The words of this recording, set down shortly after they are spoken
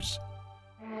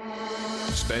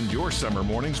Spend your summer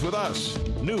mornings with us.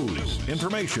 News,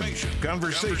 information,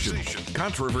 conversation,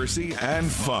 controversy, and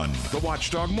fun. The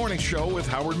Watchdog Morning Show with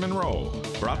Howard Monroe.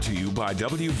 Brought to you by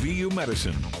WVU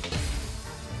Medicine.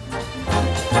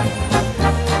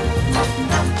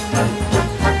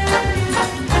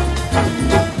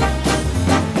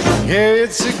 Yeah,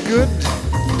 it's a good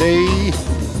day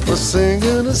for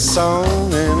singing a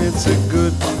song, and it's a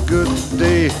good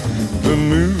day for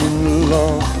moving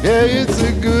along. Yeah, it's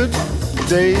a good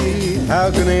day.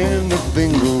 How can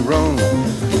anything go wrong?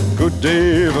 Good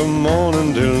day from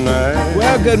morning till night.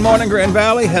 Well, good morning, Grand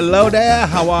Valley. Hello there.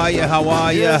 How are you? How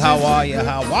are you? How are you?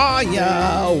 How are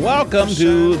you? Welcome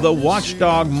to the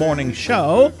Watchdog Morning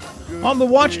Show on the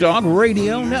Watchdog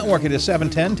Radio Network. It is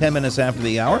 7:10, 10 minutes after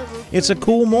the hour. It's a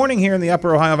cool morning here in the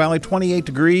upper Ohio Valley. 28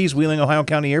 degrees, Wheeling, Ohio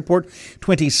County Airport.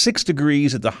 26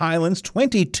 degrees at the Highlands.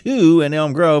 22 in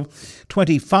Elm Grove.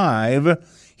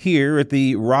 25 here at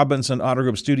the Robinson Auto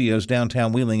Group Studios,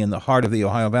 downtown Wheeling in the heart of the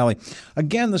Ohio Valley.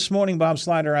 Again, this morning, Bob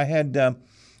Slider, I had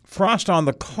frost on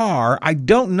the car. I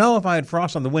don't know if I had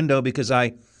frost on the window because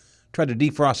I tried to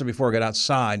defrost it before I got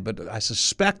outside, but I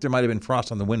suspect there might have been frost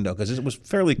on the window because it was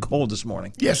fairly cold this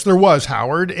morning. Yes, there was,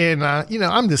 Howard. And,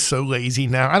 I'm just so lazy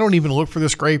now. I don't even look for the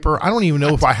scraper. I don't even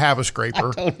know if I have a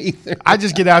scraper. I don't either. I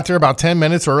just get out there about 10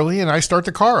 minutes early and I start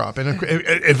the car up. And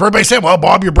if everybody said, well,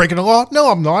 Bob, you're breaking the law. No,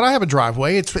 I'm not. I have a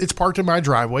driveway. It's parked in my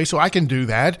driveway, so I can do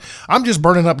that. I'm just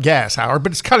burning up gas, Howard,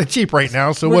 but it's kind of cheap right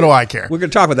now, so what do I care? We're going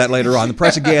to talk about that later on. The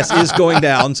price of gas is going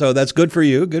down, so that's good for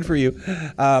you. Good for you.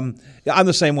 I'm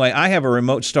the same way. I have a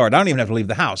remote start. I don't even have to leave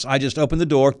the house. I just open the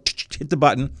door, hit the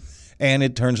button, and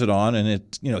it turns it on, and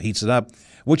it heats it up.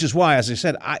 Which is why, as I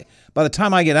said, by the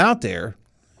time I get out there,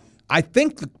 I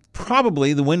think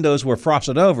probably the windows were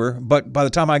frosted over. But by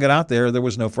the time I got out there, there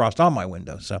was no frost on my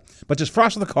window. But just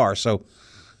frost on the car. So,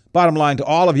 bottom line to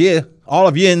all of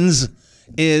yins,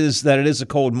 is that it is a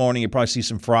cold morning. You probably see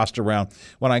some frost around.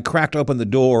 When I cracked open the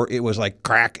door, it was like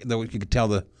crack. You could tell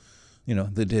they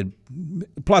did.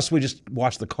 Plus, we just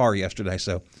washed the car yesterday,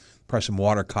 so probably some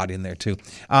water caught in there, too.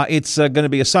 It's going to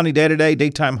be a sunny day today.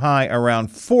 Daytime high around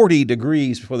 40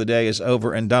 degrees before the day is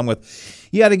over and done with.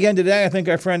 Yet again today, I think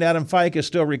our friend Adam Fike is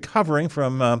still recovering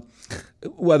from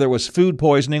whether it was food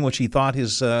poisoning, which he thought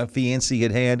his fiancée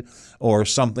had, or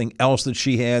something else that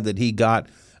she had that he got.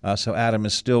 So Adam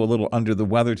is still a little under the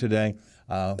weather today.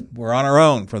 We're on our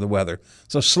own for the weather.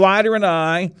 So Slider and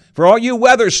I, for all you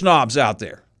weather snobs out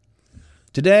there,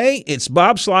 today, it's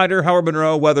Bob Slider, Howard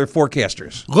Monroe, weather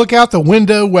forecasters. Look out the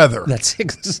window weather.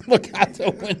 Just look out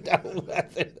the window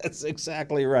weather. That's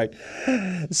exactly right.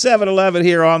 7:11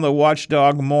 here on the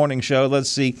Watchdog Morning Show. Let's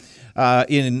see.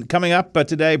 Coming up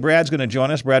today, Brad's going to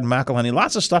join us, Brad McElhenney.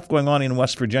 Lots of stuff going on in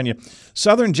West Virginia.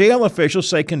 Southern jail officials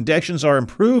say conditions are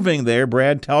improving there.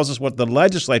 Brad tells us what the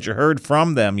legislature heard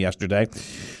from them yesterday.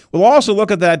 We'll also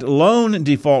look at that loan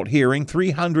default hearing,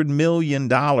 $300 million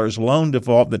loan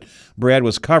default that Brad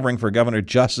was covering for Governor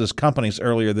Justice Companies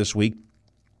earlier this week.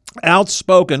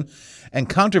 Outspoken and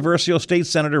controversial State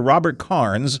Senator Robert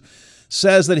Karnes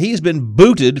says that he's been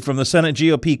booted from the Senate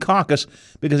GOP caucus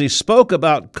because he spoke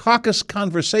about caucus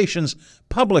conversations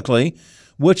publicly,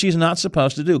 which he's not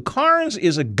supposed to do. Karnes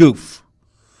is a goof.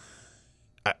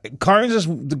 Karnes is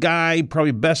the guy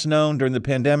probably best known during the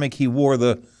pandemic. He wore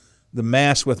the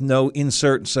mask with no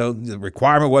insert, so the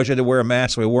requirement was you had to wear a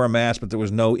mask. So he wore a mask, but there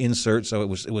was no insert, so it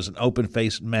was an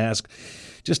open-faced mask.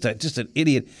 Just an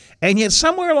idiot. And yet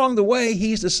somewhere along the way,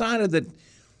 he's decided that,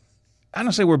 I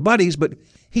don't say we're buddies, but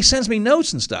he sends me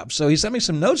notes and stuff. So he sent me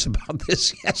some notes about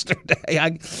this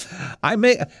yesterday.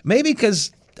 Maybe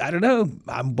because, I don't know,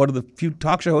 I'm one of the few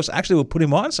talk show hosts actually will put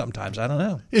him on sometimes. I don't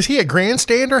know. Is he a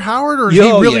grandstander, Howard, or is he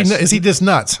really? Yes. Is he just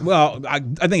nuts? Well, I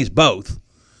think he's both.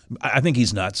 I think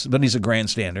he's nuts, but he's a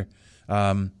grandstander,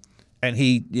 and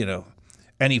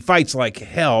he fights like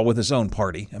hell with his own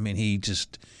party. I mean, he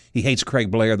hates Craig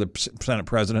Blair, the Senate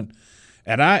president,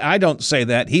 and I don't say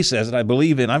that. He says it. I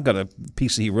believe in. I've got a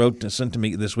piece that he wrote and sent to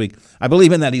me this week. I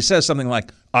believe in that. He says something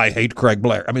like, "I hate Craig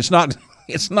Blair." I mean,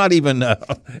 it's not even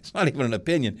an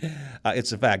opinion.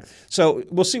 It's a fact. So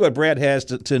we'll see what Brad has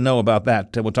to know about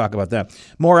that. We'll talk about that.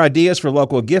 More ideas for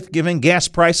local gift giving. Gas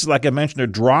prices, like I mentioned, are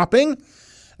dropping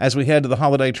as we head to the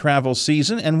holiday travel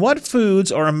season, and what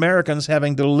foods are Americans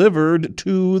having delivered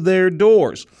to their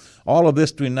doors? All of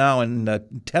this between now and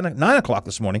 9 o'clock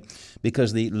this morning,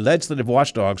 because the legislative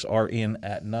watchdogs are in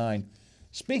at 9.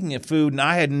 Speaking of food, and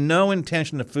I had no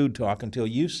intention of food talk until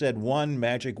you said one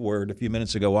magic word a few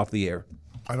minutes ago off the air.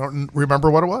 I don't remember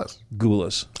what it was.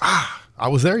 Goulas. I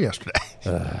was there yesterday.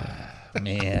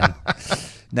 Man.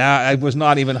 Now, I was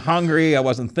not even hungry. I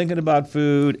wasn't thinking about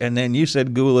food. And then you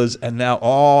said Goulas, and now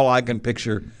all I can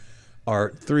picture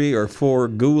are 3 or 4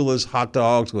 Goulas hot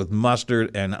dogs with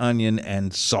mustard and onion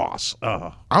and sauce.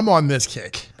 Oh. I'm on this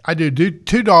kick. I do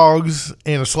 2 dogs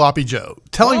and a sloppy Joe.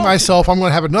 Telling myself I'm going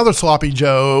to have another sloppy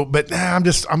Joe, but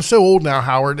I'm so old now,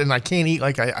 Howard, and I can't eat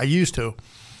like I used to.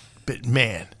 But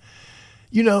man,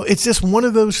 it's just one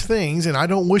of those things, and I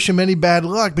don't wish him any bad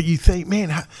luck, but you think,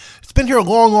 man, it's been here a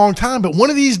long, long time, but one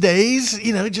of these days,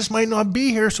 it just might not be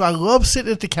here. So I love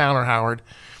sitting at the counter, Howard.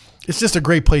 It's just a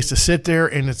great place to sit there,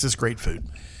 and it's just great food.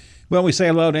 Well, we say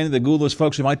hello to any of the Goulas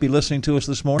folks who might be listening to us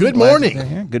this morning. Good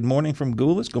morning. Good morning from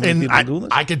Goulas. Good morning, people Goulas.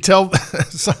 I could tell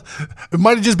it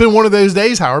might have just been one of those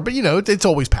days, Howard, but, it's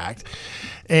always packed.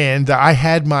 And I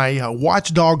had my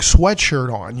Watchdog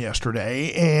sweatshirt on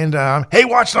yesterday. And, hey,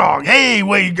 Watchdog, hey,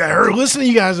 wait, I heard listening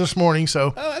to you guys this morning.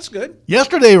 So, oh, that's good.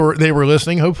 Yesterday they were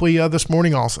listening. Hopefully this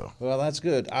morning also. Well, that's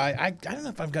good. I don't know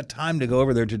if I've got time to go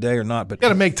over there today or not. But got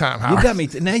to make time, Howard. You got me.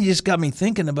 Now you just got me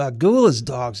thinking about Goulas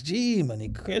dogs. Gee, money,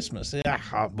 Christmas.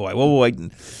 Oh, boy. We'll wait.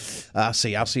 I'll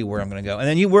see where I'm going to go. And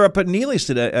then you were up at Neely's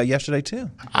yesterday,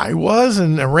 too. I was,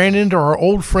 and I ran into our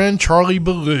old friend, Charlie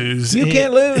Ballouz. You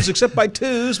can't lose except by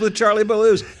 2s with Charlie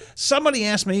Ballouz. Somebody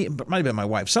asked me, it might have been my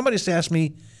wife, somebody just asked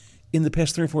me in the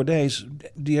past 3 or 4 days,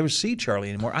 do you ever see Charlie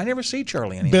anymore? I never see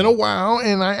Charlie anymore. Been a while,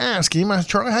 and I asked him,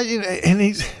 Charlie, how you, and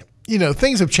he's,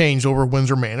 things have changed over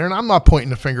Windsor Manor, and I'm not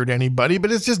pointing the finger at anybody,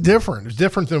 but it's just different. It's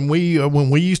different than when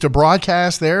we used to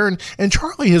broadcast there, and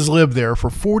Charlie has lived there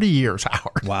for 40 years,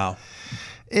 Howard. Wow.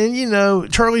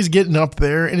 And, Charlie's getting up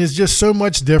there, and it's just so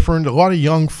much different. A lot of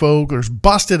young folk, there's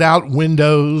busted out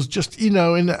windows,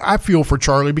 and I feel for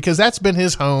Charlie because that's been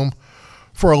his home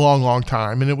for a long, long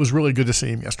time, and it was really good to see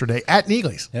him yesterday at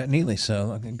Neely's. At Neely's,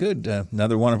 so good.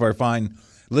 Another one of our fine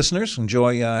listeners.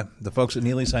 Enjoy the folks at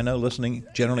Neely's, I know, listening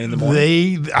generally in the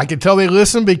morning. I could tell they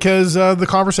listen because the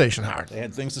conversation, Howard. They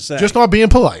had things to say. Just not being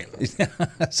polite.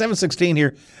 7:16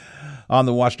 here on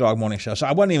the Watchdog Morning Show. So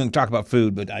I wasn't even talking about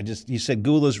food, but you said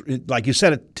Goulas, like you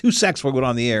said it 2 seconds before we went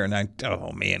on the air, and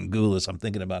Goulas, I'm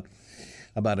thinking about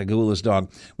a Goulas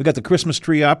dog. We got the Christmas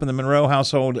tree up in the Monroe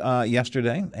household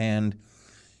yesterday, and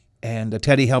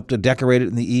Teddy helped to decorate it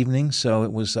in the evening, so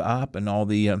it was up, and all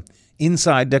the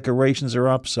inside decorations are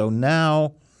up. So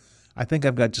now I think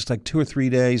I've got just like 2 or 3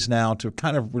 days now to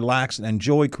kind of relax and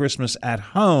enjoy Christmas at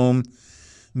home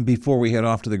before we head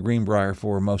off to the Greenbrier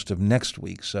for most of next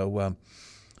week. So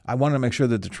I wanted to make sure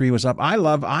that the tree was up.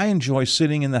 I enjoy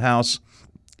sitting in the house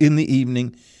in the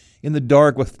evening, in the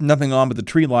dark with nothing on but the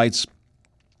tree lights,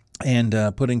 and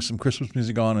putting some Christmas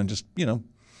music on and just,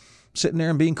 sitting there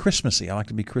and being Christmassy. I like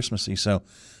to be Christmassy. So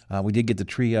we did get the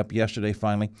tree up yesterday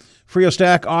finally. Frio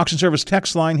Stack Auction Service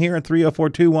text line here at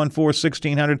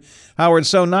 304-214-1600. Howard,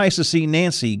 so nice to see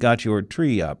Nancy got your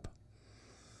tree up.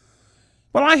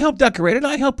 Well, I helped decorate it.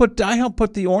 I helped put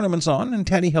the ornaments on, and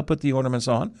Teddy helped put the ornaments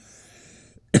on.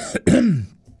 A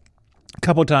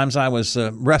couple of times I was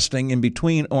resting in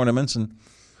between ornaments, and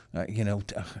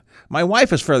my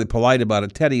wife is fairly polite about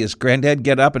it. Teddy is, Granddad,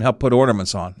 get up and help put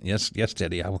ornaments on. Yes,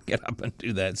 Teddy, I will get up and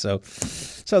do that. So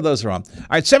those are on. All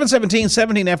right, 7:17,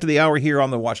 17 after the hour here on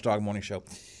the Watchdog Morning Show.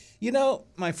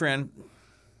 My friend,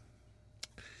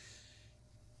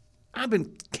 I've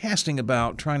been casting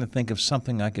about trying to think of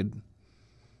something I could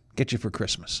get you for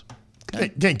Christmas.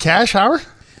 Okay? Getting cash, Howard?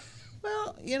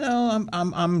 Well,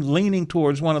 I'm leaning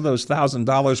towards one of those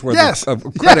 $1,000 worth of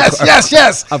credit cards.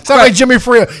 Yes. Sound like Jimmy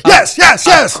Frio.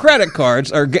 Yes. Credit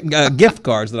cards or gift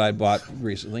cards that I bought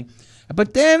recently.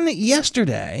 But then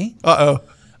yesterday,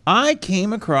 I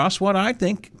came across what I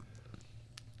think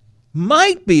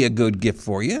might be a good gift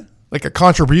for you. Like a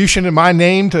contribution in my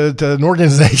name to an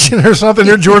organization or something,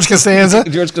 or George Costanza?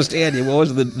 George Costanza. What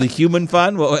was it, the Human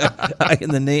Fund? Well,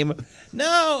 in the name of...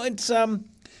 No,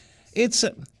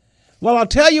 well, I'll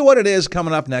tell you what it is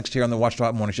coming up next here on the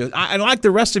Watchdog Morning Show. I'd like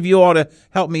the rest of you all to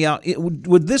help me out.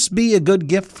 Would this be a good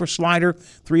gift for Slider?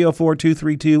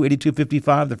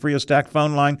 304-232-8255, the Frio Stack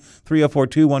phone line,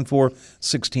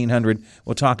 304-214-1600.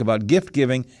 We'll talk about gift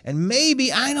giving, and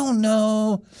maybe, I don't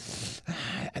know,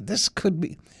 this could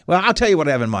be... Well, I'll tell you what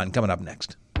I have in mind coming up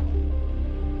next.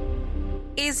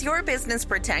 Is your business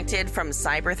protected from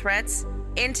cyber threats?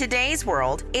 In today's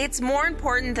world, it's more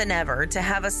important than ever to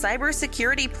have a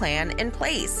cybersecurity plan in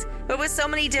place. But with so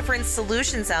many different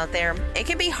solutions out there, it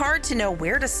can be hard to know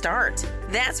where to start.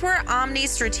 That's where Omni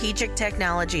Strategic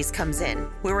Technologies comes in.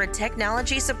 We're a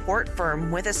technology support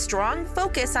firm with a strong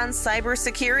focus on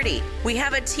cybersecurity. We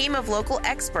have a team of local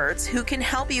experts who can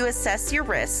help you assess your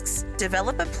risks,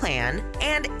 develop a plan,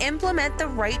 and implement the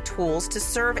right tools to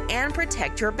serve and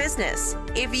protect your business.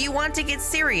 If you want to get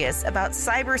serious about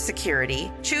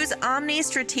cybersecurity, choose Omni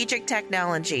Strategic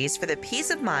Technologies for the peace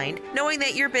of mind knowing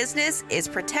that your business is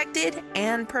protected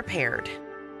and prepared.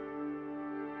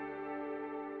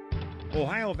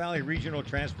 Ohio Valley Regional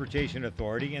Transportation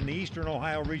Authority and the Eastern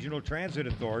Ohio Regional Transit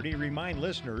Authority remind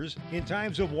listeners, in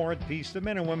times of war and peace, the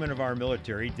men and women of our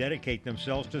military dedicate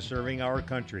themselves to serving our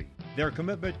country. Their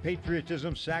commitment,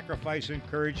 patriotism, sacrifice, and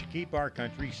courage keep our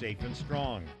country safe and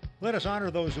strong. Let us honor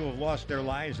those who have lost their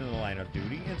lives in the line of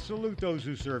duty and salute those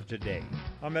who serve today.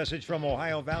 A message from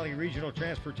Ohio Valley Regional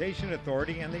Transportation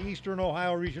Authority and the Eastern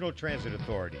Ohio Regional Transit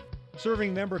Authority,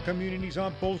 serving member communities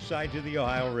on both sides of the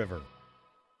Ohio River.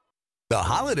 The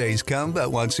holidays come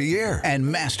but once a year, and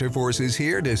Masterforce is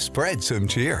here to spread some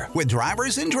cheer with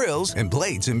drivers and drills and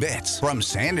blades and bits. From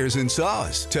sanders and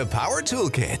saws to power tool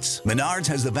kits, Menards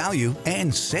has the value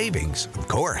and savings, of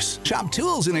course. Shop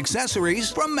tools and accessories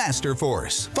from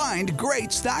Masterforce. Find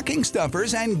great stocking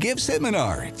stuffers and gifts at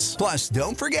Menards. Plus,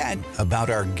 don't forget about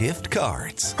our gift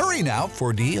cards. Hurry now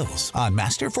for deals on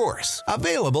Masterforce.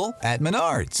 Available at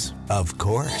Menards, of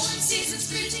course.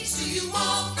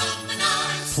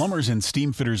 Plumbers and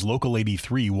Steam Fitters Local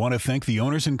 83 want to thank the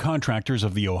owners and contractors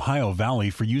of the Ohio Valley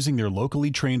for using their locally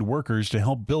trained workers to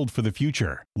help build for the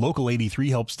future. Local 83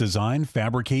 helps design,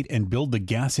 fabricate, and build the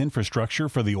gas infrastructure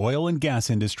for the oil and gas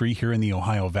industry here in the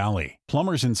Ohio Valley.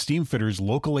 Plumbers and Steam Fitters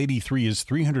Local 83 is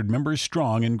 300 members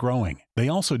strong and growing. They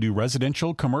also do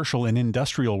residential, commercial, and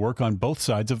industrial work on both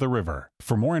sides of the river.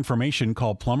 For more information,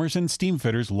 call Plumbers and Steam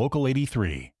Fitters Local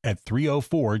 83 at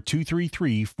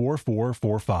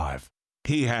 304-233-4445.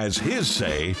 He has his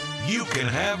say. You can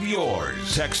have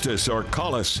yours. Text us or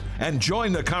call us and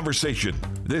join the conversation.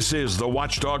 This is the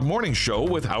Watchdog Morning Show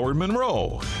with Howard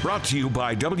Monroe. Brought to you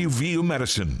by WVU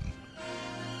Medicine.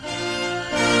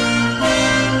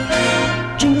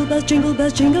 Jingle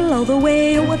bells, jingle all the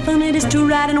way. Oh, what fun it is to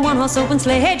ride in a one-horse open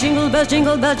sleigh. Hey, jingle bells,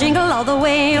 jingle all the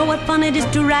way. Oh, what fun it is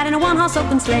to ride in a one-horse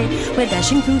open sleigh. We're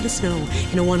dashing through the snow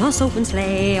in a one-horse open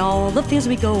sleigh. All the fields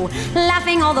we go,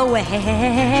 laughing all the way.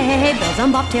 Bells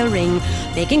on bobtail ring,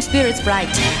 making spirits bright.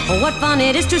 Oh, what fun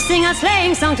it is to sing a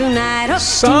sleighing song tonight. Oh,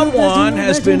 Someone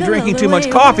has been drinking too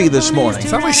much coffee this morning.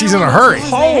 Sounds like she's in a hurry.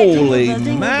 Holy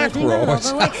mackerel.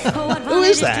 Who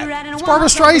is that? It's Barbara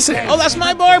Streisand. Oh, that's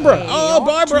my Barbara. Oh,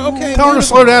 Barbara, okay. Tell her to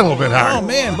slow down a little bit, Howard. Oh,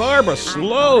 man, Barbara,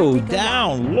 slow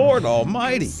down. Lord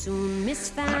almighty.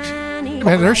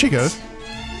 Man, there she goes.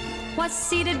 Was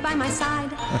seated by my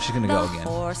side. Oh, she's going to go again. The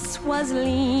horse was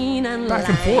lean and Back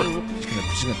and forth.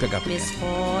 She's going to pick up again.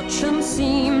 Misfortune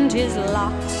seemed his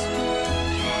lot.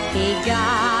 He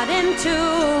got into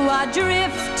a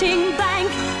drifting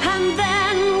bank, and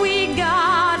then we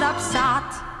got upset.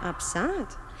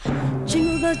 Upset?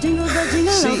 Jingle bells, jingle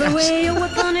all the way. Oh,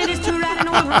 what fun it is to ride in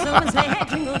a one-horse open sleigh. Hey,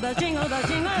 jingle bells, jingle all the way.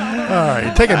 All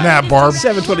right, take a nap, Barb.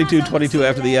 7:22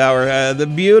 after the hour. The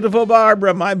beautiful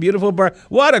Barbara, my beautiful Barbara.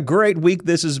 What a great week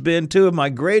this has been. Two of my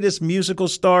greatest musical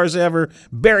stars ever.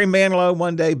 Barry Manilow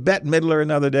one day, Bette Midler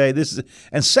another day.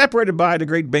 And separated by the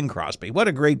great Bing Crosby. What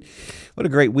a great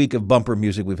week of bumper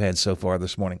music we've had so far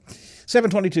this morning.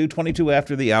 7:22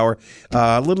 after the hour.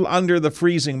 A little under the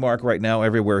freezing mark right now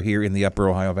everywhere here in the Upper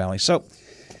Ohio Valley. So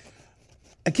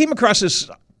I came across this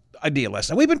idea last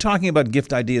night. We've been talking about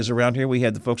gift ideas around here. We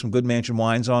had the folks from Good Mansion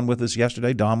Wines on with us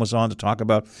yesterday. Don was on to talk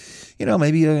about,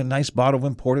 maybe a nice bottle of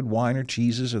imported wine or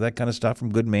cheeses or that kind of stuff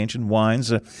from Good Mansion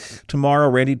Wines. Tomorrow,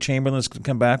 Randy Chamberlain's going to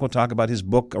come back. We'll talk about his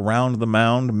book, Around the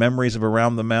Mound, Memories of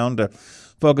Around the Mound,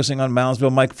 focusing on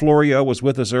Moundsville. Mike Florio was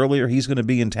with us earlier. He's going to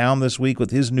be in town this week with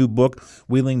his new book,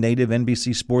 Wheeling Native.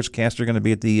 NBC sportscaster, going to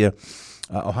be at the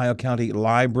Ohio County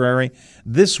Library.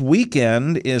 This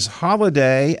weekend is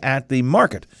holiday at the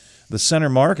market, the Center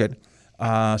Market,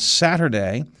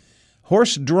 Saturday.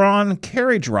 Horse-drawn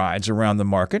carriage rides around the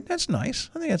market. That's nice.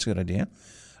 I think that's a good idea.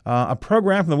 A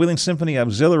program from the Wheeling Symphony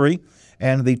Auxiliary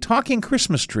and the Talking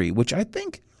Christmas Tree, which I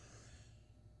think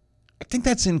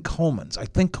that's in Coleman's. I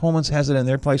think Coleman's has it in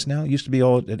their place now. It used to be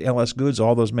all at LS Goods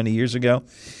all those many years ago.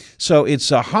 So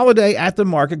it's a holiday at the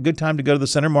market. Good time to go to the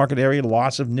Center Market area.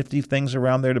 Lots of nifty things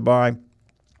around there to buy.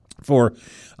 for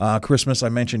Christmas. I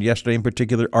mentioned yesterday in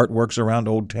particular, Artworks around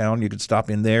Old Town. You could stop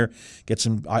in there, get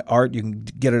some art. You can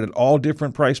get it at all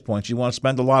different price points. You want to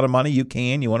spend a lot of money, you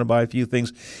can. You want to buy a few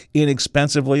things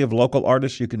inexpensively of local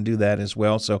artists, you can do that as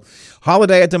well. So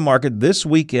Holiday at the Market this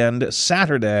weekend,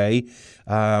 Saturday,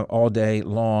 all day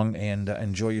long, and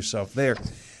enjoy yourself there.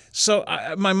 So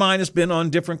my mind has been on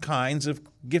different kinds of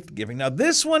gift giving. Now,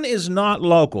 this one is not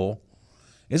local.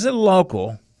 Is it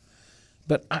local?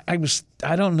 But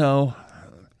I don't know.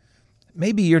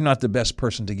 Maybe you're not the best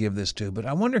person to give this to, but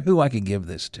I wonder who I could give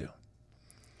this to.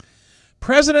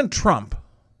 President Trump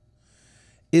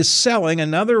is selling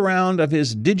another round of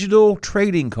his digital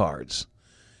trading cards.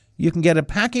 You can get a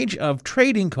package of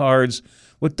trading cards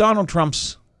with Donald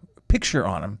Trump's picture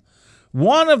on them.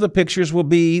 One of the pictures will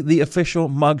be the official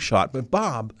mugshot. But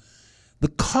Bob, the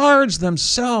cards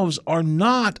themselves are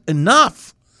not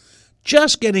enough.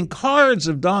 Just getting cards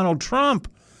of Donald Trump,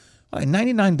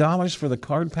 $99 for the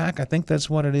card pack, I think that's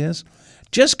what it is.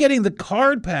 Just getting the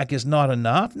card pack is not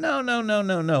enough.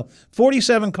 No.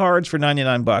 47 cards for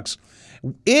 $99.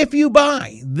 If you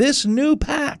buy this new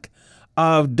pack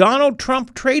of Donald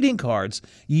Trump trading cards,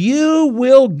 you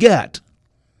will get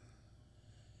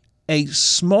a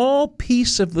small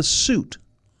piece of the suit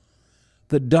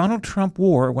that Donald Trump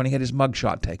wore when he had his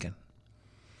mugshot taken.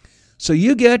 So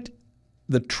you get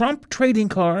the Trump trading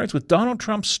cards with Donald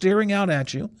Trump staring out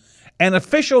at you. An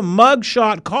official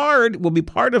mugshot card will be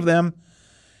part of them.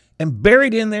 And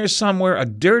buried in there somewhere, a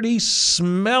dirty,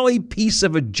 smelly piece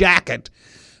of a jacket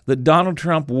that Donald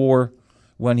Trump wore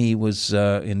when he was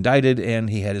indicted and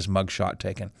he had his mugshot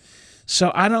taken.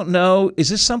 So I don't know. Is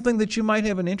this something that you might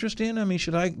have an interest in? I mean,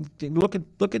 should I look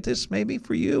at this maybe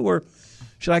for you, or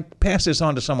should I pass this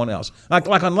on to someone else? Like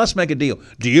on Let's Make a Deal.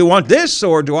 Do you want this,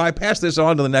 or do I pass this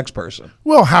on to the next person?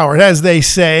 Well, Howard, as they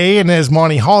say, and as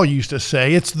Monty Hall used to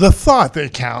say, it's the thought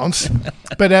that counts.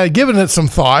 But giving it some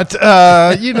thought,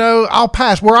 I'll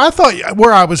pass. Where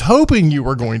I was hoping you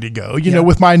were going to go,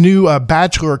 with my new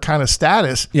bachelor kind of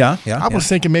status. I was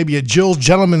thinking maybe a Jill's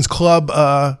Gentlemen's Club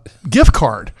gift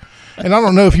card. And I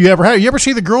don't know if you ever have. You ever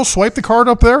see the girls swipe the card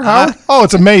up there, Howard? Oh,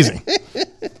 it's amazing.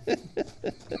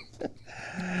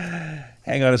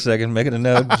 Hang on a second. Making a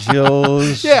note.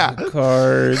 Jill's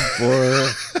card for...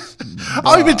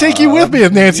 I'll even take you with me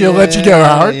if Nancy will let you go,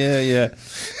 Howard. Yeah,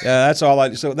 that's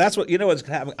all so that's what, what's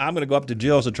happening. I'm going to go up to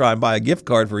Jill's to try and buy a gift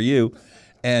card for you.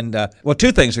 And,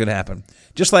 two things are going to happen.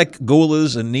 Just like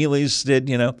Gula's and Neely's did,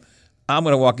 I'm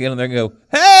going to walk in and they're going to go,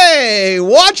 "Hey,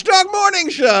 Watchdog Morning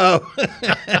Show."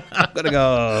 I'm going to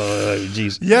go, "Oh,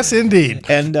 geez." Yes, indeed.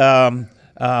 And then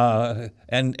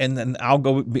I'll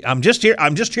go. I'm just here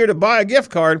to buy a gift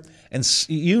card, and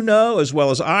as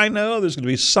well as I know, there's going to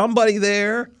be somebody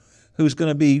there who's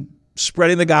going to be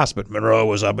spreading the gospel. Monroe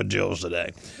was up at Jill's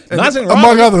today. Nothing wrong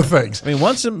among other things. I mean,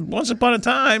 once upon a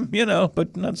time,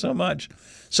 but not so much.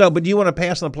 So, but do you want to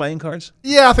pass on the playing cards?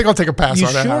 Yeah, I think I'll take a pass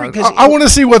on that, sure? Howard. I want to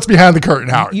see what's behind the curtain,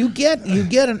 Howard. You get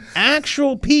an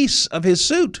actual piece of his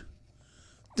suit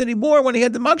that he wore when he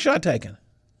had the mugshot taken.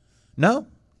 No?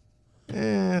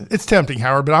 It's tempting,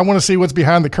 Howard, but I want to see what's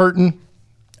behind the curtain.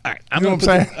 All right, I'm going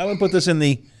to put this in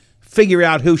the figure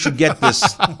out who should get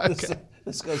this. Okay.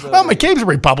 This goes over. Well, McCabe's a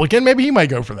Republican. Maybe he might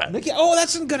go for that. Oh,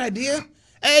 that's a good idea.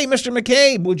 Hey, Mr.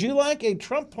 McCabe, would you like a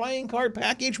Trump playing card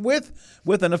package with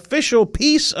an official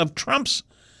piece of Trump's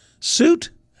suit?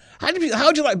 How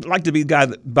would you like to be the guy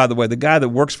that, by the way, the guy that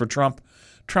works for Trump?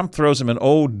 Trump throws him an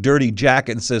old dirty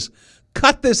jacket and says,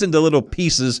 "Cut this into little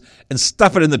pieces and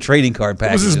stuff it in the trading card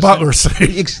package." What was his butler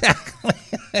say? Exactly.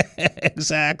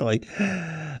 Exactly.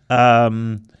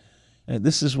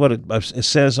 This is what it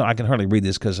says. I can hardly read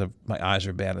this because my eyes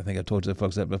are bad. I think I told you the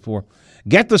folks that before.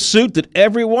 Get the suit that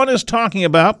everyone is talking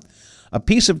about. A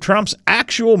piece of Trump's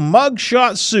actual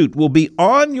mugshot suit will be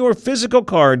on your physical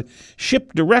card,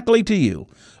 shipped directly to you.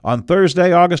 On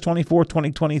Thursday, August 24,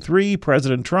 2023,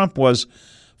 President Trump was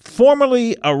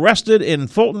formally arrested in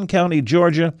Fulton County,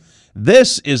 Georgia.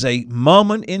 This is a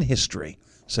moment in history.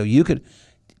 So you could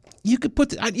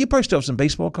put you probably still have some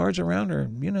baseball cards around, or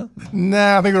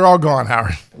Nah, I think they're all gone,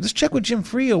 Howard. Let's check with Jim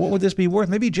Frio. What would this be worth?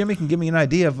 Maybe Jimmy can give me an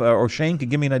idea of, or Shane can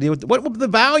give me an idea. What would the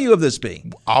value of this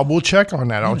be? I will check on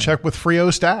that. I'll check with Frio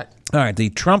Stack. All right,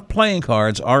 the Trump playing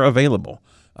cards are available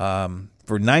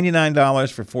for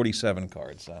 $99 for 47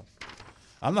 cards. So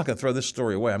I'm not going to throw this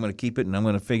story away. I'm going to keep it, and I'm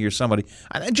going to figure somebody.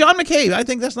 John McCabe. I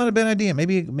think that's not a bad idea.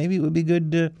 Maybe it would be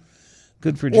good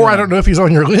Good for John. Or I don't know if he's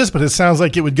on your list, but it sounds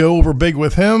like it would go over big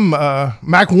with him.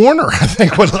 Mac Warner, I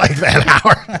think, would like that,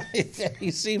 Howard.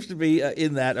 He seems to be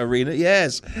in that arena,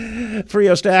 yes.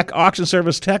 Frio Stack Auction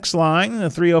Service text line,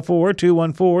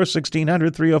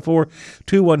 304-214-1600,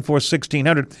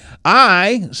 304-214-1600.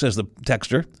 I, says the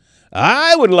texter,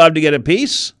 I would love to get a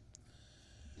piece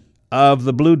of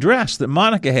the blue dress that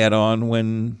Monica had on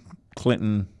when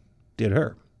Clinton did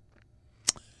her.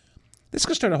 This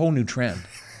could start a whole new trend.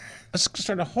 Let's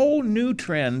start a whole new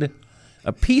trend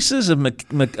of pieces of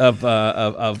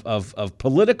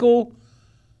political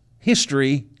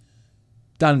history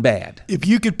done bad. If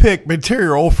you could pick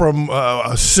material from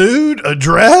a suit, a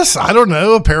dress, I don't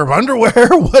know, a pair of underwear,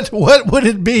 what would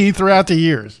it be throughout the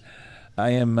years?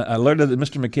 I am alerted that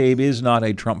Mr. McCabe is not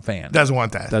a Trump fan. Doesn't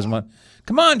want that. Doesn't want.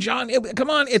 Come on, John. Come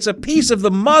on. It's a piece of the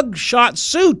mug shot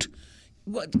suit.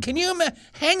 What, can you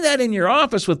hang that in your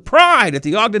office with pride at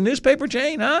the Ogden newspaper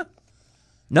chain, huh?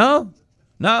 No?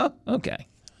 No? Okay.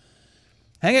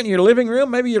 Hang it in your living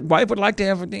room. Maybe your wife would like to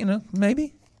have it,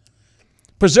 maybe.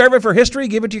 Preserve it for history.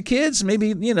 Give it to your kids.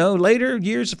 Maybe, later,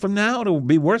 years from now, it'll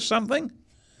be worth something.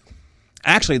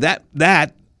 Actually, that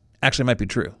actually might be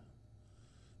true.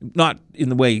 Not in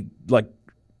the way, like,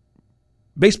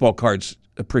 baseball cards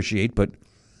appreciate, but,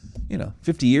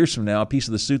 50 years from now, a piece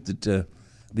of the suit that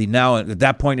the now, at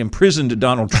that point, imprisoned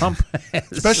Donald Trump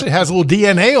has. Especially has a little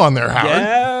DNA on there, Howard.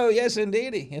 Oh, yes,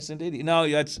 indeedy. Yes, indeedy. No,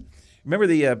 remember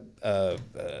the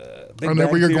Big I know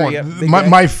where you're Theory, going.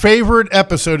 My favorite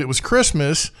episode, it was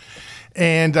Christmas,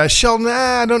 and Sheldon,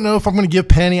 I don't know if I'm going to give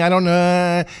Penny, I don't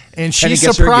know. And she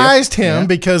surprised him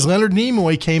because Leonard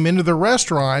Nimoy came into the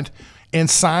restaurant and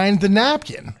signed the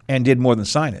napkin. And did more than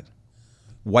sign it.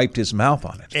 Wiped his mouth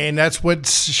on it. And that's what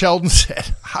Sheldon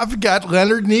said. I've got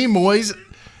Leonard Nimoy's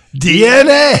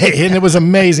DNA. And it was an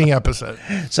amazing episode.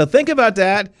 So think about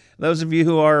that. Those of you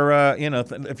who are,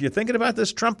 if you're thinking about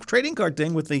this Trump trading card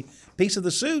thing with the piece of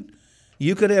the suit,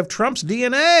 you could have Trump's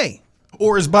DNA.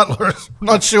 Or his butler.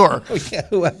 Not sure. Yeah,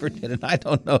 whoever did it. I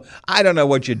don't know. I don't know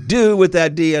what you do with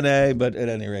that DNA, but at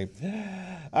any rate.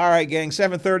 All right, gang,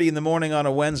 7:30 in the morning on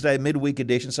a Wednesday, midweek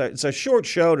edition. So it's a short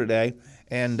show today,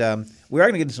 and we are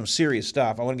going to get into some serious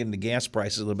stuff. I want to get into gas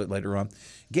prices a little bit later on.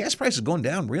 Gas prices going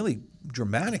down really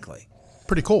dramatically.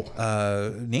 Pretty cool.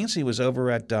 Nancy was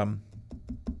over at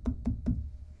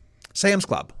Sam's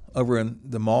Club over in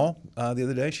the mall the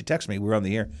other day. She texted me. We were on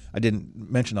the air. I didn't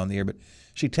mention on the air, but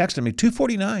she texted me,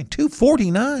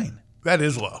 $2.49. That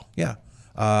is low. Yeah.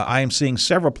 I am seeing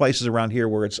several places around here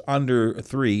where it's under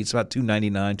 $3. It's about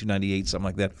 $2.99, $2.98, something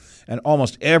like that. And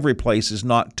almost every place is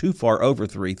not too far over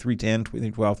 $3, $3.10,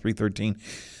 $3.12, $3.13.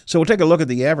 So we'll take a look at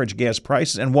the average gas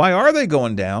prices and why are they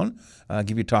going down. I'll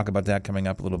give you a talk about that coming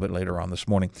up a little bit later on this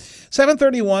morning.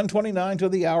 7:31, 29 to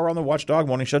the hour on the Watchdog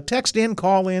Morning Show. Text in,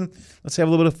 call in. Let's have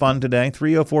a little bit of fun today.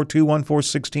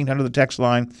 304-214-1600, the text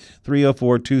line.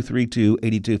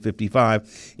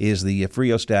 304-232-8255 is the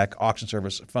Frio Stack Auction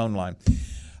Service phone line.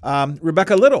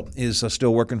 Rebecca Little is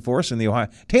still working for us in the Ohio.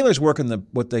 Taylor's working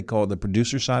what they call the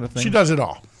producer side of things. She does it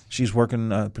all. She's working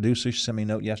producer. She sent me a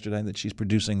note yesterday that she's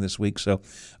producing this week. So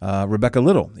Rebecca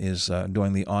Little is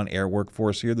doing the on-air work for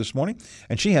us here this morning,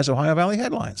 and she has Ohio Valley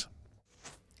headlines.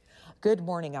 Good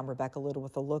morning. I'm Rebecca Little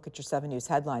with a look at your 7 News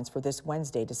headlines for this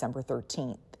Wednesday, December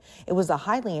 13th. It was a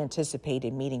highly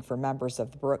anticipated meeting for members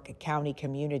of the Brooke County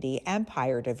community.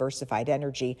 Empire Diversified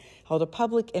Energy held a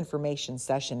public information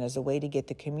session as a way to get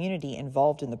the community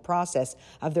involved in the process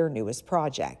of their newest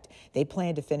project. They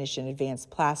plan to finish an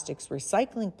advanced plastics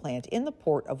recycling plant in the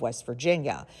port of West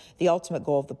Virginia. The ultimate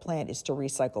goal of the plant is to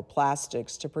recycle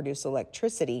plastics to produce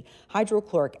electricity,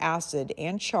 hydrochloric acid,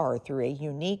 and char through a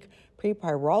unique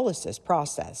pre-pyrolysis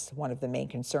process. One of the main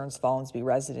concerns Fallensby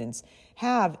residents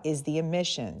have is the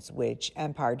emissions, which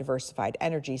Empire Diversified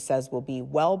Energy says will be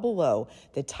well below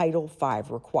the Title V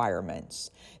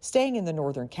requirements. Staying in the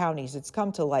northern counties, it's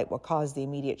come to light what caused the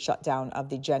immediate shutdown of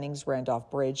the Jennings-Randolph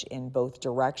Bridge in both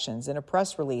directions. In a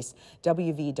press release,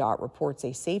 WVDOT reports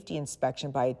a safety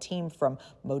inspection by a team from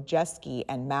Mojeski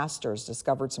and Masters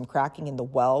discovered some cracking in the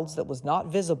welds that was not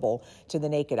visible to the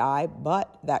naked eye,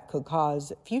 but that could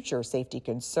cause future safety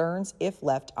concerns if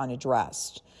left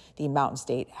unaddressed. The Mountain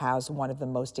State has one of the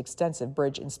most extensive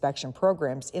bridge inspection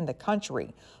programs in the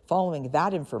country. Following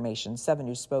that information, 7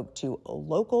 News spoke to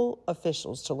local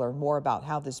officials to learn more about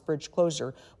how this bridge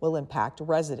closure will impact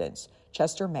residents.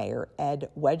 Chester Mayor Ed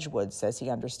Wedgwood says he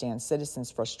understands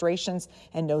citizens' frustrations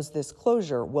and knows this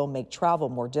closure will make travel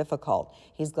more difficult.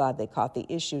 He's glad they caught the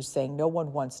issue, saying no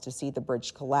one wants to see the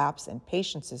bridge collapse, and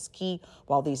patience is key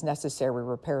while these necessary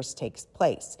repairs take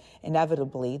place.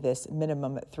 Inevitably, this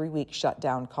minimum 3-week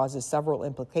shutdown causes several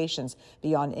implications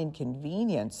beyond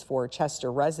inconvenience for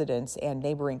Chester residents and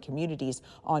neighboring communities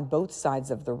on both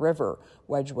sides of the river.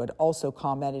 Wedgwood also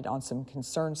commented on some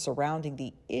concerns surrounding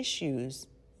the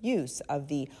use of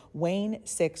the Wayne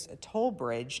 6 toll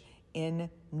bridge in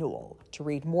Newell. To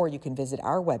read more, you can visit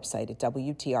our website at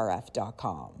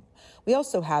WTRF.com. We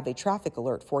also have a traffic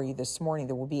alert for you this morning.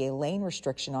 There will be a lane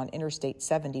restriction on Interstate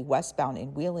 70 westbound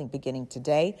in Wheeling beginning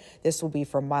today. This will be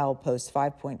from milepost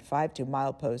 5.5 to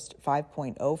milepost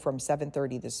 5.0 from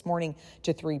 7:30 this morning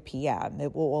to 3 p.m.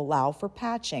 It will allow for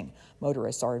patching.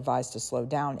 Motorists are advised to slow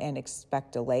down and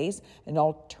expect delays. An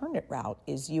alternate route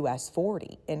is US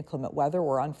 40. Inclement weather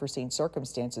or unforeseen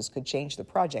circumstances could change the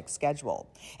project schedule.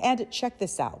 And check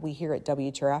this out. We here at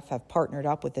WTRF have partnered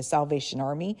up with the Salvation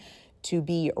Army to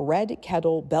be Red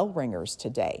Kettle bell ringers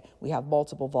today. We have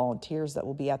multiple volunteers that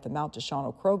will be at the Mount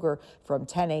Deshaun Kroger from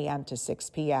 10 a.m. to 6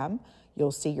 p.m.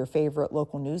 You'll see your favorite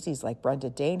local newsies like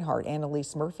Brenda Danehart,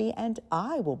 Annalise Murphy, and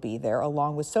I will be there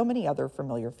along with so many other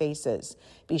familiar faces.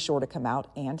 Be sure to come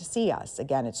out and see us.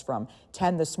 Again, it's from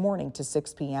 10 this morning to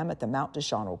 6 p.m. at the Mount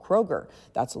Deshaun Kroger.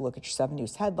 That's a look at your 7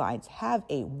 News headlines. Have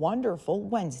a wonderful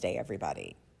Wednesday,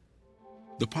 everybody.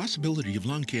 The possibility of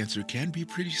lung cancer can be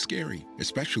pretty scary,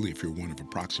 especially if you're one of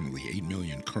approximately 8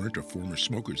 million current or former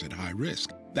smokers at high risk.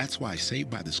 That's why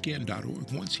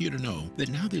SaveByTheScan.org wants you to know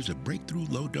that now there's a breakthrough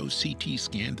low-dose CT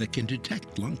scan that can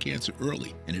detect lung cancer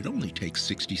early, and it only takes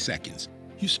 60 seconds.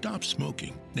 You stop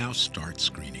smoking, now start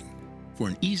screening. For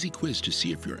an easy quiz to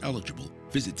see if you're eligible,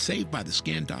 visit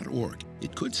SaveByTheScan.org.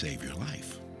 It could save your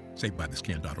life.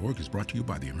 SaveByTheScan.org is brought to you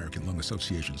by the American Lung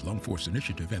Association's Lung Force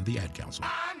Initiative and the Ad Council.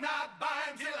 I'm not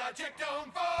buying till I checked on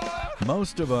for.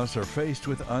 Most of us are faced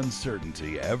with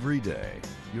uncertainty every day.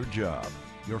 Your job,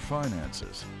 your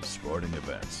finances, sporting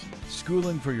events,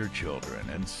 schooling for your children,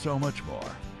 and so much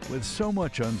more. With so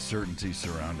much uncertainty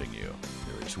surrounding you,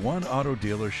 there is one auto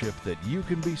dealership that you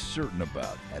can be certain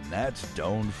about, and that's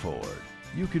Doan Ford.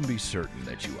 You can be certain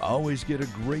that you always get a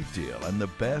great deal and the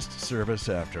best service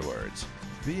afterwards.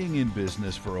 Being in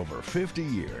business for over 50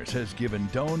 years has given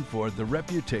Doan Ford the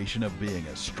reputation of being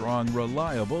a strong,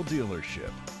 reliable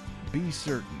dealership. Be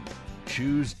certain.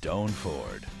 Choose Doan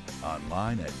Ford.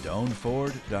 Online at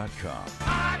DoanFord.com.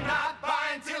 I'm not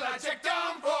buying till I check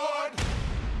Doan Ford.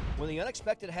 When the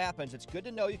unexpected happens, it's good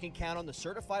to know you can count on the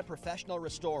certified professional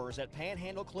restorers at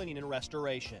Panhandle Cleaning and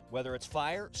Restoration. Whether it's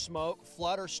fire, smoke,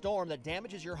 flood, or storm that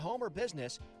damages your home or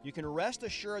business, you can rest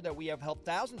assured that we have helped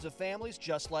thousands of families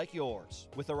just like yours.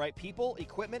 With the right people,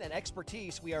 equipment, and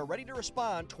expertise, we are ready to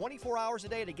respond 24 hours a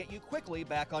day to get you quickly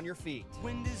back on your feet.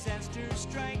 When disaster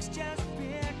strikes, just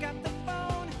pick up the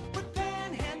phone with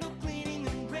Panhandle Cleaning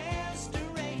and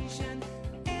Restoration,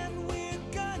 and we're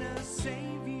gonna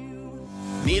save you.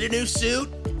 Need a new suit?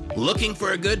 Looking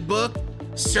for a good book?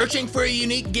 Searching for a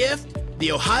unique gift?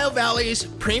 The Ohio Valley's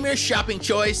premier shopping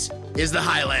choice is the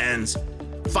Highlands.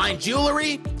 Find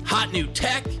jewelry, hot new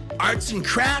tech, arts and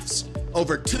crafts,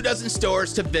 over 24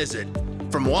 stores to visit.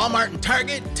 From Walmart and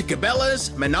Target to Cabela's,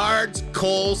 Menards,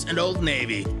 Kohl's, and Old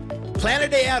Navy. Plan a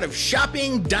day out of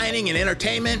shopping, dining, and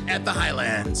entertainment at the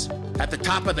Highlands. At the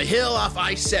top of the hill off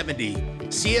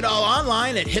I-70. See it all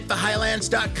online at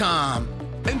hitthehighlands.com.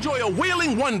 Enjoy a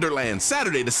Wheeling Wonderland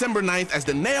Saturday, December 9th as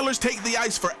the Nailers take the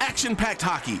ice for action-packed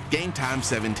hockey. Game time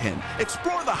 7:10.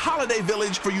 Explore the Holiday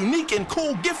Village for unique and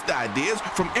cool gift ideas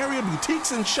from area boutiques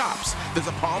and shops. There's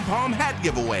a pom-pom hat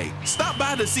giveaway. Stop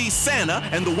by to see Santa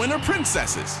and the Winter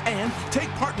Princesses. And take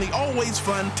part in the always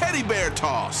fun teddy bear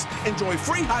toss. Enjoy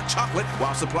free hot chocolate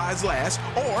while supplies last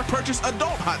or purchase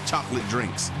adult hot chocolate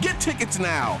drinks. Get tickets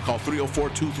now. Call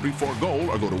 304-234-GOAL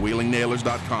or go to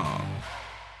WheelingNailers.com.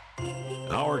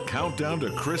 Our countdown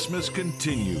to Christmas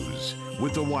continues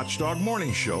with the Watchdog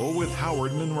Morning Show with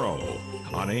Howard Monroe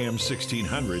on AM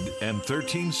 1600 and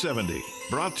 1370.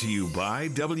 Brought to you by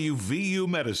WVU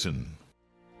Medicine.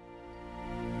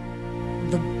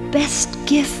 The best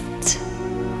gift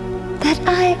that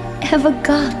I ever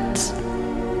got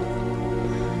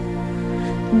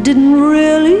didn't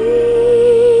really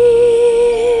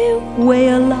weigh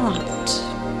a lot.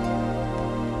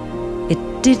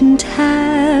 It didn't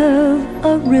have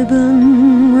a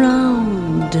ribbon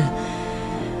round,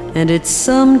 and it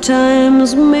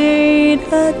sometimes made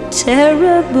a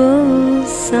terrible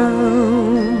sound.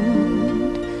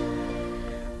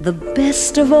 The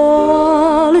best of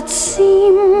all, it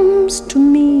seems to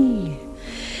me,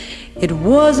 It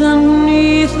was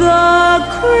underneath the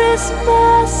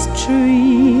Christmas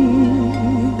tree.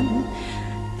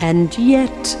 And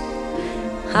yet,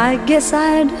 I guess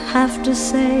I'd have to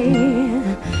say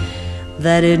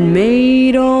that it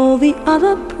made all the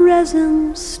other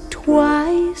presents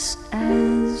twice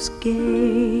as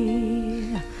gay.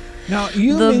 Now,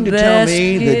 you mean to tell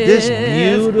me that this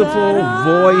beautiful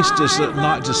voice does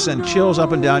not just send chills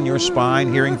up and down your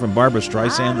spine hearing from Barbara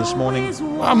Streisand this morning?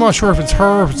 I'm not sure if it's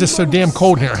her or if it's just so damn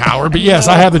cold in here, Howard, but yes,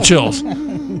 I have the chills.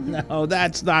 No,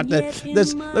 that's not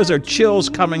those are chills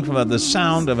coming from the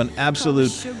sound of an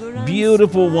absolute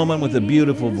beautiful woman with a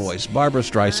beautiful voice. Barbara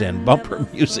Streisand, bumper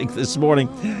music this morning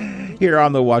here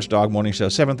on the Watchdog Morning Show,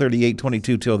 7:38,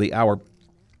 22 till the hour.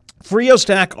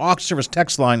 FreeOStack Aux Service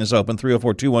text line is open,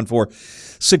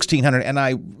 304-214-1600, and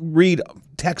I read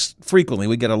text frequently.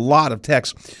 We get a lot of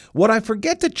texts. What I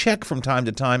forget to check from time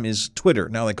to time is Twitter.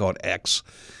 Now they call it X.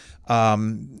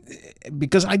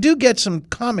 Because I do get some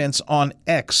comments on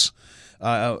X.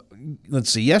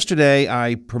 Let's see. Yesterday,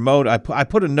 I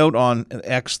put a note on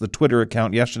X, the Twitter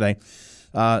account, yesterday,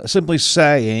 simply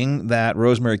saying that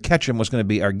Rosemary Ketchum was going to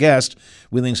be our guest.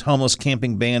 Wheeling's homeless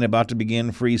camping ban about to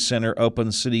begin. Free Center,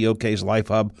 Open City OK's Life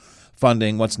Hub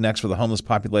funding. What's next for the homeless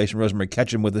population? Rosemary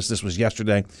Ketchum with us. This was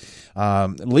yesterday.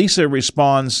 Lisa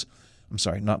responds. I'm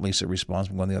sorry, not Lisa responds.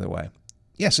 I'm going the other way.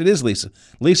 Yes, it is Lisa.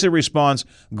 Lisa responds,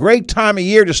 great time of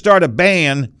year to start a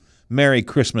band. Merry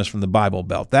Christmas from the Bible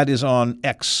Belt. That is on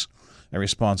X, a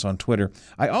response on Twitter.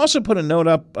 I also put a note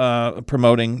up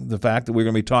promoting the fact that we're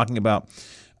going to be talking about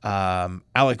not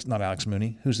Alex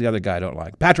Mooney. Who's the other guy I don't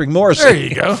like? Patrick Morrissey. There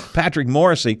you go. Patrick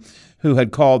Morrissey, who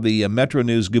had called the Metro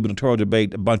News gubernatorial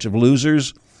debate a bunch of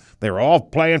losers. They were all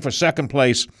playing for second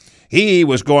place. He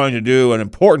was going to do an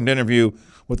important interview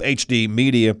with HD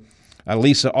Media.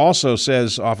 Lisa also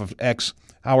says off of X,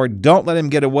 Howard, don't let him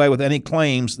get away with any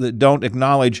claims that don't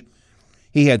acknowledge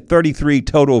he had 33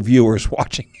 total viewers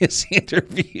watching his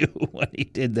interview when he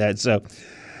did that. So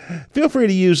feel free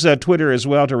to use Twitter as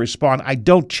well to respond. I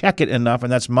don't check it enough,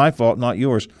 and that's my fault, not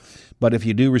yours. But if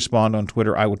you do respond on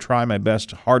Twitter, I will try my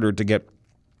best harder to get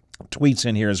tweets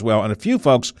in here as well. And a few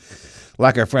folks,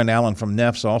 like our friend Alan from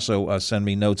Neffs, also send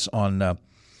me notes on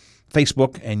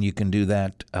Facebook, and you can do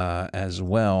that as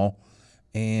well.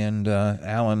 And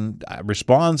Alan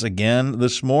responds again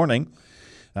this morning.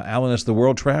 Alan is the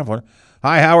world traveler.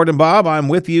 Hi, Howard and Bob. I'm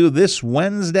with you this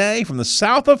Wednesday from the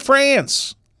south of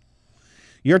France.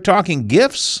 You're talking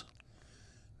gifts?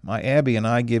 My Abby and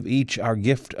I give each our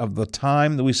gift of the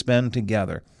time that we spend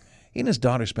together. He and his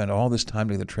daughter spend all this time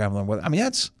together traveling with. I mean,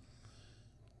 that's.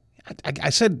 I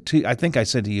think I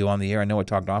said to you on the air, I know I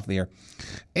talked off the air,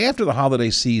 after the holiday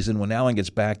season, when Alan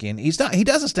gets back in, he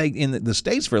doesn't stay in the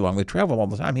States very long. They travel all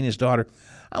the time, he and his daughter.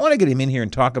 I want to get him in here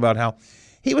and talk about how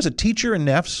he was a teacher in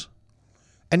Neffs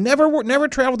and never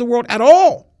traveled the world at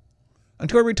all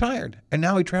until he retired. And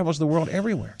now he travels the world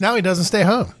everywhere. Now he doesn't stay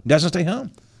home.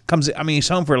 He's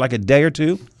home for like a day or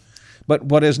two. But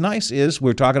what is nice is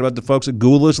we're talking about the folks at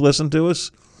Goula's listen to us.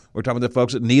 We're talking about the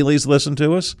folks at Neely's listen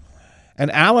to us. And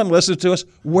Alan listens to us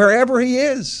wherever he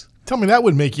is. Tell me that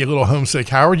would make you a little homesick,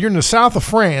 Howard. You're in the south of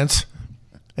France,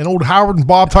 and old Howard and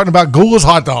Bob talking about Goula's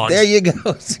hot dogs. There you go.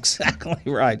 That's exactly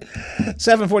right.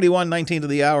 7:41, 19 to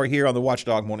the hour here on the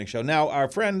Watchdog Morning Show. Now, our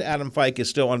friend Adam Fike is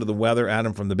still under the weather.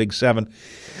 Adam from the Big Seven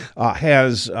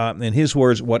has, in his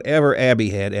words, whatever Abby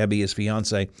had, Abby, his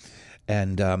fiance,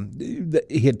 and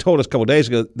he had told us a couple of days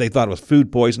ago they thought it was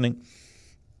food poisoning.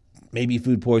 Maybe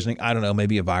food poisoning. I don't know.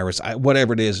 Maybe a virus.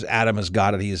 Whatever it is, Adam has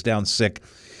got it. He is down sick.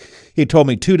 He told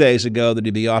me 2 days ago that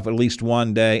he'd be off at least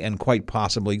one day and quite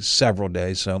possibly several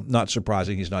days. So not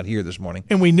surprising he's not here this morning.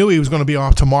 And we knew he was going to be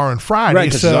off tomorrow and Friday.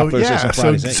 Right, so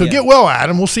get well,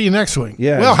 Adam. We'll see you next week.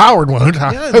 Yeah. Well, Howard won't.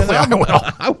 Hopefully I will.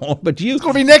 I won't, but you. It's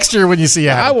going to be next year when you see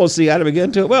Adam. I will see Adam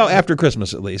again too. Well, after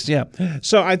Christmas at least. Yeah.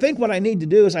 So I think what I need to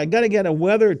do is I got to get a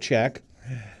weather check.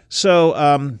 So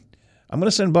I'm going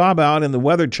to send Bob out in the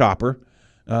weather chopper.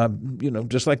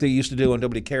 Just like they used to do on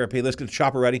WKRP. Let's get the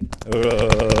chopper ready.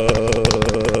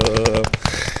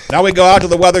 Now we go out to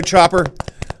the weather chopper.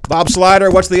 Bob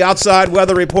Slider, what's the outside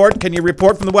weather report? Can you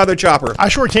report from the weather chopper? I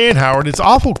sure can, Howard. It's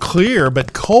awful clear,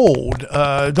 but cold.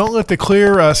 Don't let the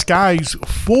clear skies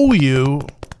fool you.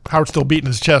 Howard's still beating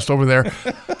his chest over there.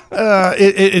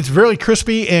 It's very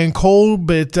crispy and cold,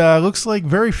 but looks like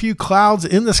very few clouds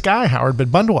in the sky, Howard,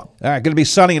 but bundle up. All right, going to be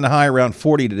sunny and a high around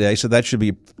 40 today, so that should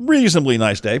be a reasonably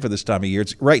nice day for this time of year.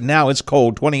 Right now, it's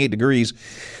cold, 28 degrees.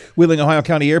 Wheeling, Ohio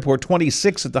County Airport,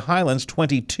 26 at the Highlands,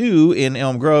 22 in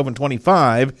Elm Grove, and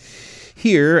 25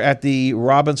 here at the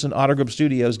Robinson Auto Group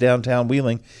Studios, downtown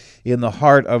Wheeling, in the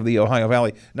heart of the Ohio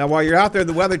Valley. Now, while you're out there in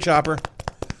the weather chopper,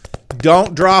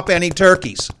 don't drop any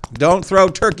turkeys. Don't throw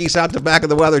turkeys out the back of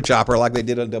the weather chopper like they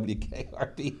did on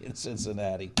WKRP in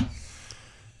Cincinnati.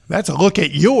 That's a look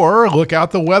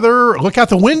out the weather, look out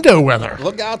the window weather.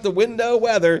 Look out the window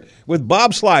weather with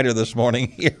Bob Slider this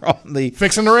morning here on the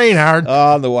Fixing the Rain, Howard.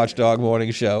 On the Watchdog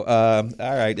Morning Show. All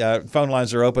right, phone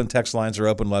lines are open, text lines are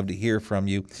open. Love to hear from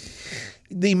you.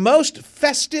 The most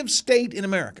festive state in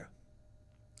America.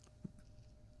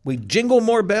 We jingle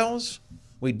more bells.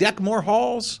 We deck more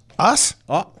halls. Us?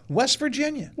 West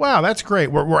Virginia. Wow, that's great.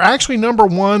 We're actually number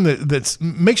one. That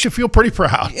makes you feel pretty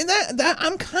proud. And that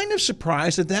I'm kind of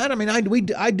surprised at that. I mean,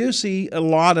 I do see a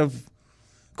lot of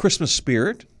Christmas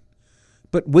spirit,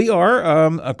 but we are,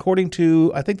 according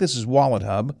to, I think this is Wallet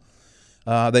Hub,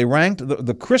 they ranked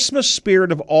the Christmas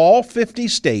spirit of all 50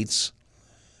 states,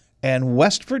 and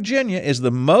West Virginia is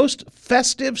the most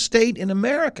festive state in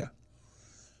America.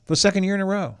 For the second year in a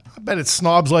row. I bet it's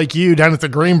snobs like you down at the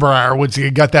Greenbrier which you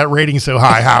got that rating so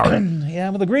high, Howard. Yeah,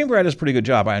 well, the Greenbrier does a pretty good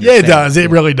job, I understand. Yeah, it does. It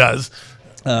really does.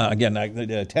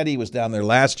 Again, Teddy was down there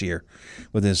last year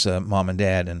with his mom and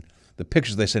dad, and the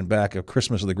pictures they sent back of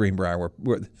Christmas of the Greenbrier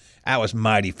that was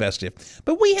mighty festive.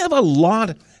 But we have a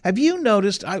lot. Have you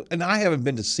noticed, and I haven't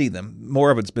been to see them, more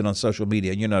of it's been on social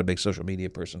media, and you're not a big social media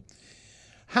person,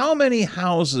 how many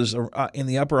houses in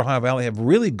the Upper Ohio Valley have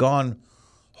really gone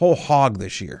whole hog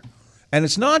this year? And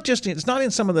it's not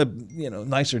in some of the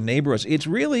nicer neighborhoods. It's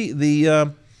really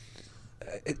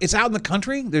it's out in the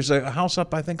country. There's a house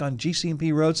up, I think, on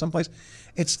GCMP Road someplace.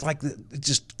 It's like it's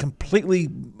just completely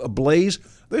ablaze.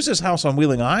 There's this house on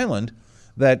Wheeling Island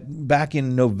that back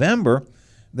in November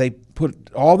they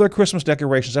put all their Christmas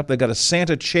decorations up. They got a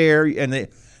Santa chair and they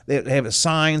have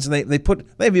signs, and they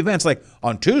have events like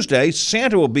on Tuesday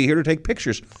Santa will be here to take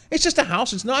pictures. It's just a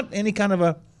house. It's not any kind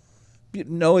of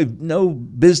no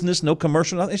business, no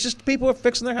commercial, nothing. It's just people are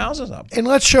fixing their houses up. And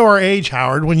let's show our age,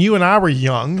 Howard. When you and I were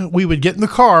young, we would get in the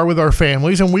car with our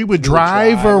families and we would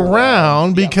drive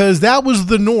around because that was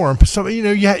the norm. So,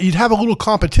 you'd have a little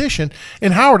competition.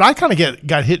 And Howard, I kind of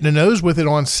got hit in the nose with it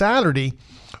on Saturday.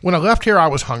 When I left here, I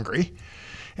was hungry.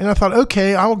 And I thought,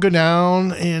 okay, I'll go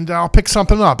down and I'll pick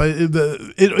something up.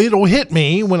 It'll hit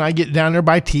me when I get down there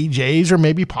by TJ's or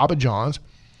maybe Papa John's.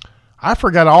 I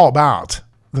forgot all about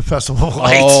the Festival of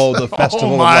Lights. Oh, the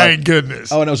Festival of Lights. Oh, my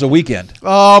goodness. Oh, and it was a weekend.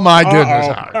 Oh, my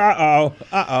goodness.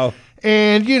 Uh-oh.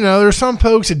 And, there's some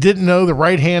folks that didn't know the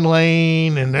right-hand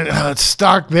lane, and it's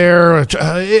stuck there.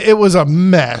 It was a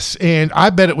mess, and I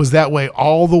bet it was that way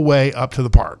all the way up to the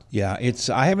park. Yeah,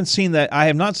 I haven't seen that. I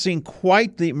have not seen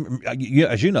quite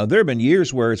as you know, there have been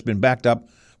years where it's been backed up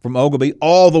from Ogilvie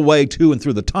all the way to and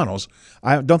through the tunnels.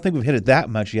 I don't think we've hit it that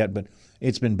much yet, but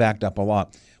it's been backed up a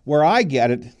lot. Where I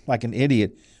get it, like an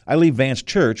idiot, I leave Vance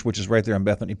Church, which is right there on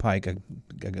Bethany Pike. I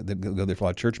go there for a lot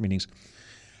of church meetings.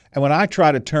 And when I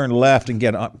try to turn left and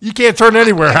get up, you can't turn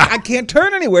anywhere. I can't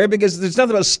turn anywhere because there's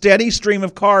nothing but a steady stream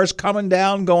of cars coming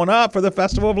down, going up for the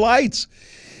Festival of Lights.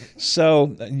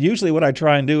 So usually what I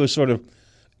try and do is sort of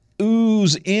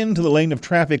ooze into the lane of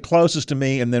traffic closest to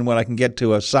me, and then when I can get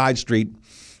to a side street,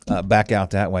 back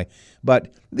out that way.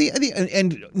 But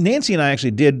and Nancy and I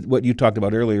actually did what you talked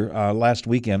about earlier last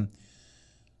weekend.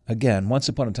 Again, once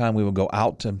upon a time we would go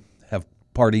out to have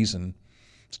parties and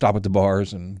stop at the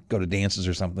bars and go to dances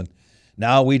or something.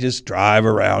 Now we just drive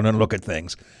around and look at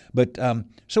things. But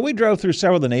so we drove through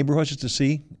several of the neighborhoods just to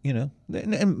see,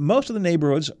 and most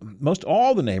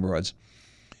all the neighborhoods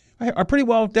are pretty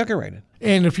well decorated.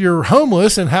 And if you're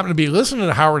homeless and happen to be listening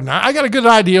to Howard and I got a good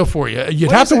idea for you.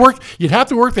 You'd have to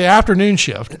work the afternoon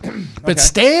shift. But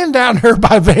stand down here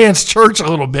by Vance Church a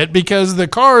little bit because the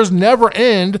cars never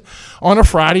end on a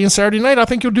Friday and Saturday night. I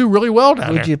think you'll do really well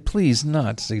down there. Would you please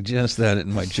not suggest that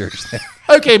in my church there?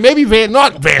 Okay, maybe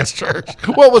not Vance Church.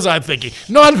 What was I thinking?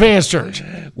 Not Vance Church.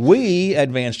 We at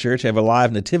Vance Church have a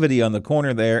live nativity on the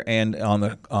corner there, and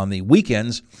on the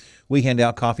weekends we hand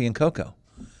out coffee and cocoa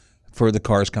for the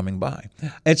cars coming by.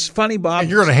 It's funny, Bob. And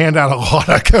you're going to hand out a lot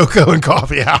of cocoa and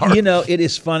coffee, Howard. It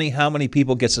is funny how many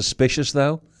people get suspicious,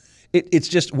 though. It's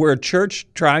just we're a church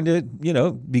trying to,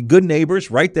 be good neighbors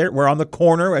right there. We're on the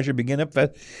corner as you begin up.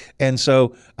 And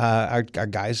so our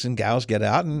guys and gals get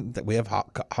out, and we have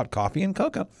hot coffee and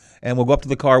cocoa. And we'll go up to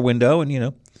the car window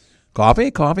and,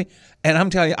 coffee. And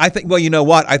I'm telling you, I think, well, you know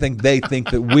what? I think they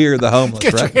think that we're the homeless,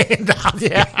 Get right? Your hand out.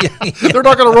 Yeah. They're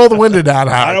not going to roll the window down,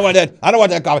 Howard. I don't want that. I don't want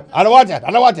that coffee. I don't want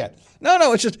that.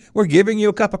 No, it's just we're giving you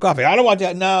a cup of coffee. I don't want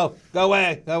that. No, go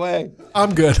away.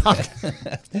 I'm good.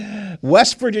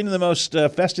 West Virginia, the most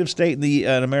festive state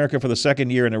in America for the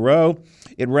second year in a row.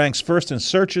 It ranks first in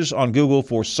searches on Google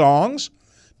for songs,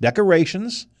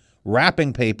 decorations,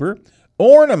 wrapping paper,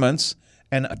 ornaments,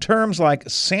 and terms like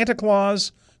Santa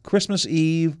Claus, Christmas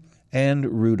Eve, and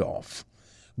Rudolph.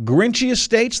 Grinchiest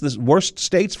states, the worst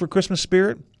states for Christmas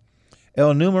spirit,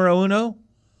 El Numero Uno,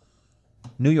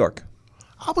 New York.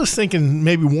 I was thinking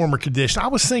maybe warmer conditions. I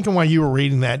was thinking while you were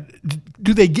reading that,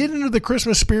 do they get into the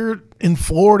Christmas spirit in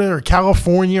Florida or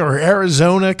California or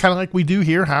Arizona, kind of like we do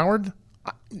here, Howard?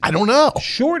 I don't know.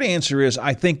 Short answer is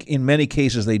I think in many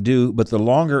cases they do, but the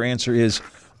longer answer is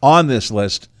on this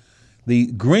list, the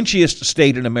grinchiest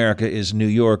state in America is New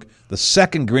York. The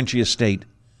second grinchiest state,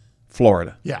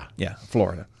 Florida. Yeah. Yeah,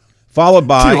 Florida. Followed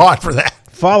by... Too hot for that.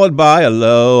 Followed by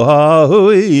Aloha,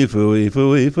 Hui, Fui,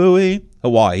 Fui, Fui,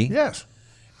 Hawaii. Yes.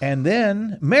 And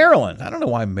then Maryland. I don't know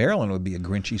why Maryland would be a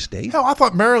grinchy state. Hell, I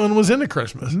thought Maryland was into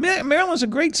Christmas. Maryland's a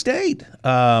great state.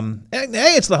 Hey,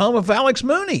 it's the home of Alex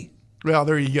Mooney. Well,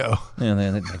 there you go. And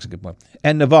then that makes a good point.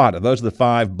 And Nevada. Those are the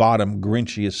 5 bottom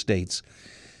grinchiest states.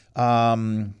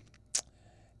 And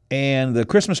the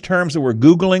Christmas terms that we're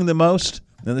Googling the most,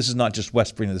 and this is not just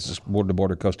West Virginia, this is border to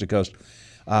border, coast to coast.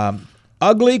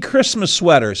 Ugly Christmas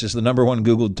sweaters is the number 1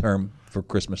 Googled term for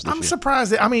Christmas this year. I'm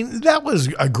surprised. That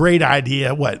was a great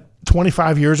idea,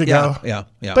 25 years ago? Yeah.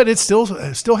 But it still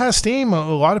has steam.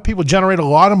 A lot of people generate a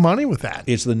lot of money with that.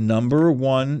 It's the number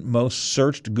 1 most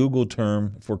searched Google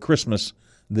term for Christmas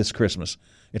this Christmas.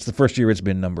 It's the first year it's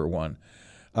been number 1.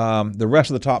 The rest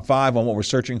of the top 5 on what we're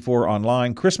searching for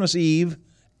online, Christmas Eve,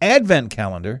 Advent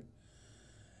calendar.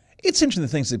 It's interesting the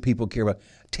things that people care about.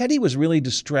 Teddy was really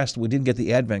distressed we didn't get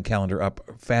the Advent calendar up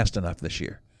fast enough this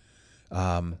year.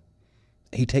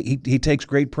 He takes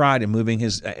great pride in moving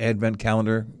his Advent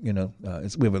calendar. We have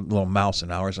a little mouse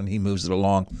in ours, and he moves it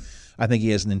along. I think he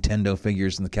has Nintendo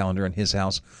figures in the calendar in his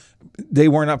house. They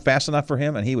weren't up fast enough for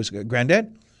him, and he was,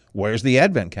 Granddad, where's the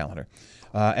Advent calendar?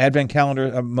 Advent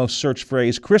calendar, most searched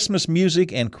phrase, Christmas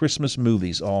music and Christmas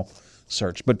movies, all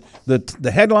searched. But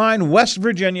the headline, West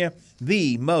Virginia,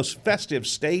 the most festive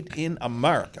state in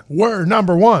America. We're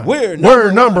number 1.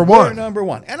 We're number one. We're number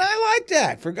 1. And I like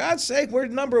that. For God's sake, we're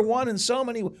number 1 in so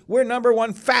many. We're number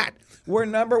 1 fat. We're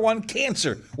number 1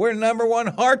 cancer. We're number 1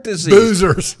 heart disease.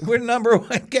 Boozers. We're number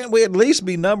 1. Can't we at least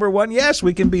be number 1? Yes,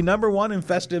 we can be number 1 in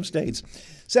festive states.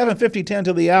 7:50, 10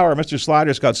 to the hour. Mr.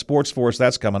 Slider's got sports for us.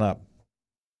 That's coming up.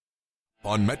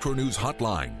 On Metro News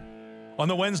Hotline. On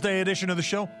the Wednesday edition of the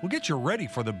show, we'll get you ready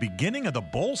for the beginning of the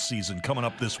bowl season coming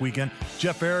up this weekend.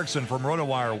 Jeff Erickson from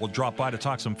RotoWire will drop by to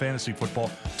talk some fantasy football.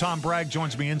 Tom Bragg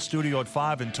joins me in studio at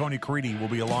 5, and Tony Caridi will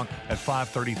be along at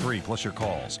 5:33, plus your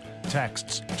calls,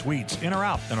 texts, tweets, in or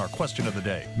out, and our question of the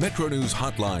day. Metro News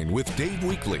Hotline with Dave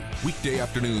Weekly. Weekday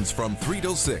afternoons from 3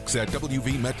 till 6 at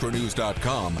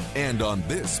WVMetroNews.com and on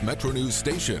this Metro News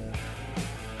station.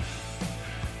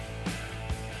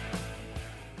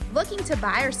 Looking to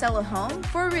buy or sell a home?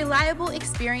 For a reliable,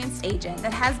 experienced agent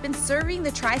that has been serving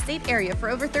the tri-state area for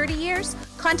over 30 years?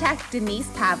 Contact Denise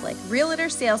Pavlik, Realtor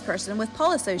Salesperson with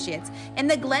Poll Associates in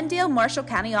the Glendale, Marshall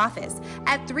County office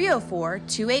at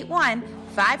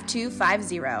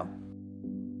 304-281-5250.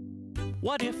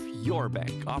 What if your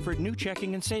bank offered new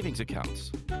checking and savings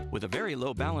accounts with a very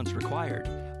low balance required,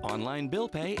 online bill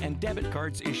pay, and debit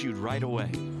cards issued right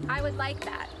away? I would like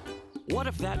that. What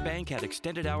if that bank had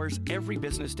extended hours every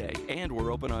business day and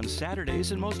were open on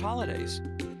Saturdays and most holidays?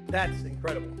 That's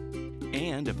incredible.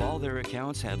 And if all their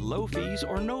accounts had low fees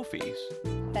or no fees?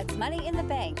 That's money in the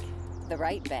bank, the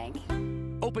right bank.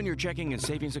 Open your checking and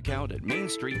savings account at Main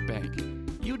Street Bank.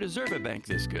 You deserve a bank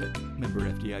this good. Member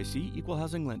FDIC, Equal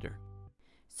Housing Lender.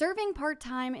 Serving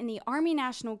part-time in the Army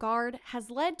National Guard has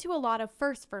led to a lot of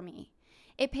firsts for me.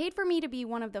 It paid for me to be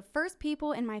one of the first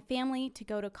people in my family to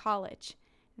go to college.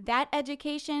 That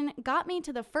education got me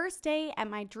to the first day at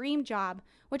my dream job,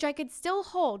 which I could still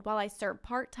hold while I served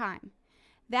part-time.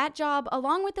 That job,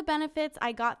 along with the benefits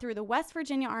I got through the West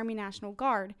Virginia Army National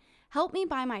Guard, helped me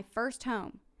buy my first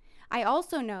home. I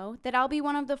also know that I'll be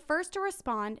one of the first to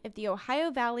respond if the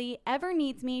Ohio Valley ever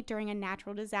needs me during a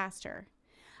natural disaster.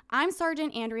 I'm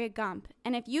Sergeant Andrea Gump,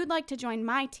 and if you'd like to join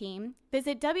my team,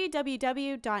 visit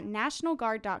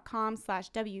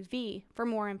www.nationalguard.com/WV for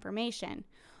more information,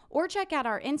 or check out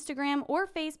our Instagram or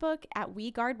Facebook at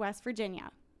We Guard West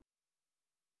Virginia.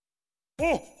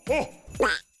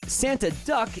 Santa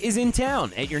Duck is in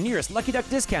town at your nearest Lucky Duck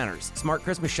discounters. Smart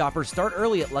Christmas shoppers start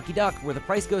early at Lucky Duck, where the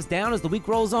price goes down as the week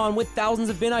rolls on with thousands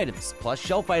of bin items, plus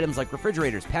shelf items like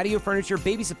refrigerators, patio furniture,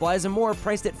 baby supplies, and more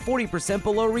priced at 40%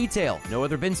 below retail. No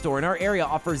other bin store in our area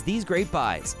offers these great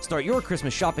buys. Start your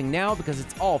Christmas shopping now because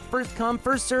it's all first come,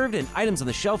 first served, and items on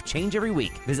the shelf change every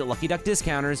week. Visit Lucky Duck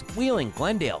discounters, Wheeling,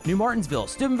 Glendale, New Martinsville,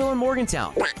 Steubenville, and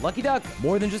Morgantown. Lucky Duck,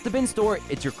 more than just a bin store,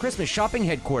 it's your Christmas shopping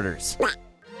headquarters.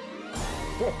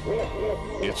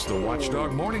 It's the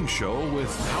Watchdog Morning Show with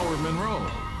Howard Monroe.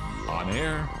 On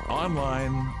air,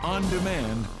 online, on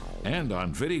demand, and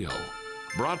on video.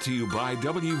 Brought to you by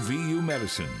WVU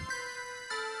Medicine.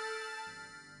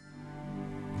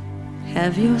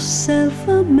 Have yourself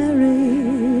a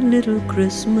merry little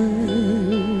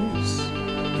Christmas.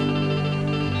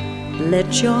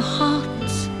 Let your heart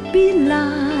be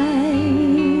light.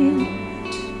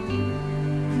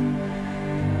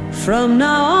 From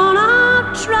now on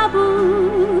our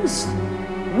troubles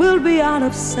will be out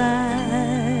of sight.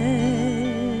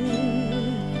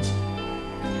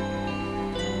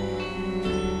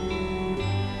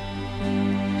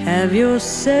 Have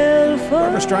yourself a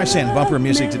Barbra Streisand bumper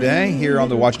music today here on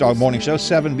the Watchdog Morning Show,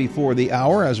 7 before the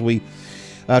hour, as we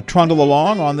trundle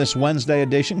along on this Wednesday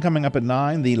edition. Coming up at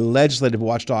 9, the legislative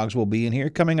watchdogs will be in here.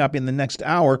 Coming up in the next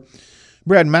hour,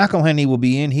 Brad McElhenney will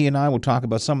be in. He and I will talk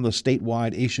about some of the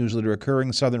statewide issues that are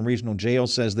occurring. Southern Regional Jail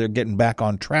says they're getting back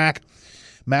on track.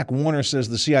 Mac Warner says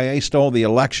the CIA stole the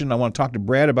election. I want to talk to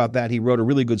Brad about that. He wrote a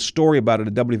really good story about it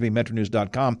at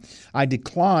WVMetronews.com. I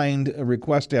declined a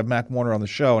request to have Mac Warner on the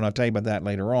show, and I'll tell you about that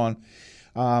later on.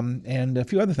 And a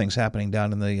few other things happening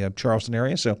down in the Charleston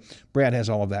area. So Brad has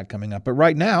all of that coming up. But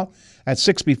right now, at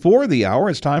 6 before the hour,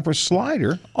 it's time for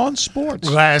Slider on Sports.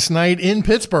 Last night in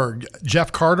Pittsburgh,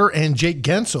 Jeff Carter and Jake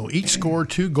Gensel each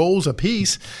scored 2 goals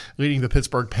apiece, leading the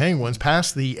Pittsburgh Penguins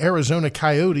past the Arizona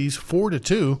Coyotes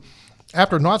 4-2.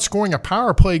 After not scoring a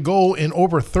power play goal in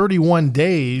over 31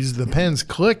 days, the Pens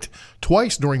clicked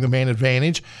twice during the man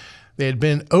advantage. They had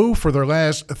been 0 for their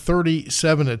last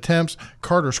 37 attempts.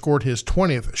 Carter scored his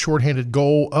 20th shorthanded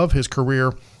goal of his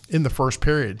career in the first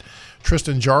period.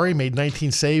 Tristan Jarry made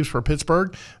 19 saves for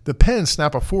Pittsburgh. The Pens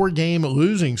snap a 4-game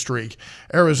losing streak.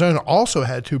 Arizona also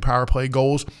had 2 power play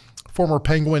goals. Former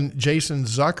Penguin Jason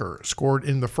Zucker scored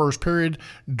in the first period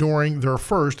during their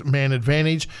first man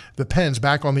advantage. The Pens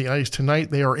back on the ice tonight.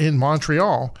 They are in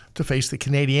Montreal to face the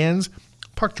Canadiens.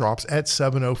 Puck drops at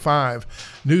 7:05.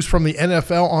 News from the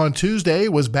NFL on Tuesday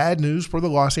was bad news for the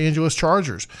Los Angeles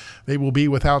Chargers. They will be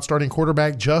without starting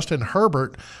quarterback Justin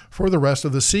Herbert for the rest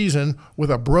of the season with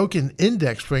a broken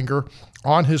index finger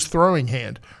on his throwing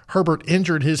hand. Herbert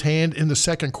injured his hand in the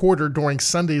second quarter during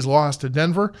Sunday's loss to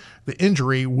Denver. The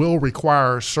injury will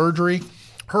require surgery.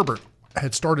 Herbert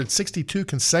had started 62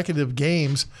 consecutive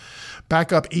games.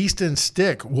 Backup Easton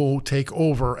Stick will take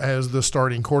over as the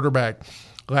starting quarterback.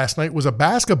 Last night was a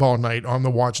basketball night on the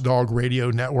Watchdog Radio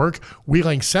Network.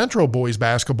 Wheeling Central boys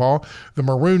basketball. The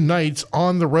Maroon Knights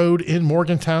on the road in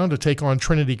Morgantown to take on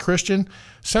Trinity Christian.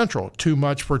 Central, too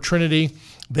much for Trinity.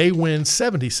 They win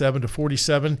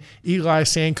 77-47. Eli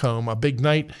Sancombe, a big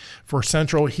night for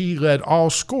Central. He led all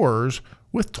scorers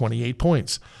with 28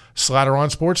 points. Slatter on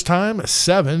Sports Time,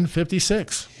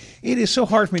 7:56. It is so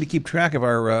hard for me to keep track of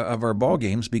our ball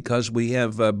games because we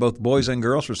have both boys and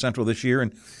girls for Central this year,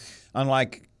 and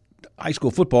unlike high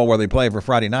school football where they play every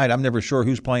Friday night, I'm never sure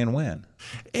who's playing when.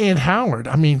 And Howard,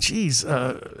 I mean, geez,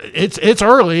 it's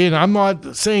early, and I'm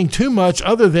not saying too much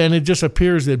other than it just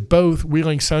appears that both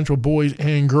Wheeling Central boys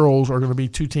and girls are going to be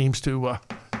 2 teams to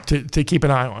keep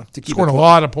an eye on. Scoring a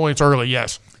lot of points early,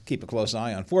 yes. Keep a close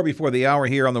eye on. 4 before the hour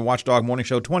here on the Watchdog Morning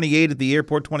Show. 28 at the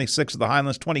airport, 26 at the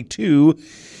Highlands, 22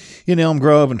 in Elm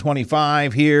Grove, and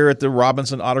 25 here at the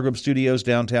Robinson Auto Group Studios,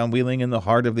 downtown Wheeling in the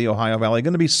heart of the Ohio Valley.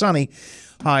 Going to be sunny,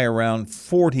 high around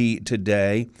 40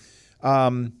 today.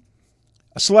 A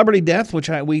celebrity death, which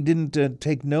we didn't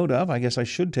take note of. I guess I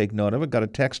should take note of it. Got a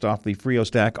text off the Frio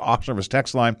Stack Auction Service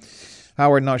text line.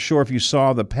 Howard, not sure if you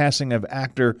saw the passing of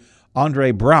actor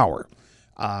Andre Brower.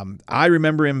 I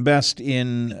remember him best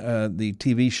in the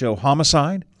TV show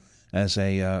Homicide as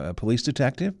a police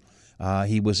detective.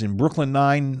 He was in Brooklyn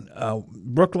Nine-Nine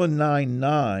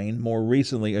more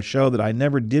recently, a show that I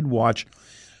never did watch.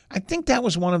 I think that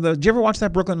was one of the. Did you ever watch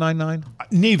that Brooklyn Nine-Nine?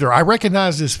 Neither. I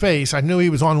recognized his face. I knew he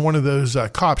was on one of those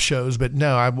cop shows, but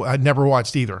no, I never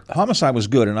watched either. Homicide was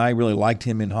good, and I really liked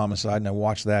him in Homicide, and I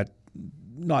watched that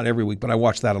not every week, but I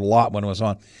watched that a lot when it was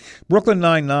on. Brooklyn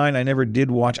Nine-Nine, I never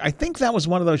did watch. I think that was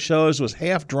one of those shows that was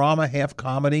half drama, half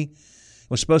comedy. It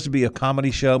was supposed to be a comedy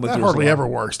show, but that hardly ever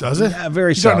works, does it? Yeah,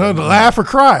 very seldom. You don't know to laugh or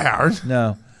cry, Howard.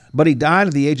 No, but he died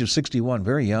at the age of 61,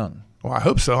 very young. Well, I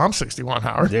hope so. I'm 61,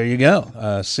 Howard. There you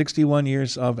go. 61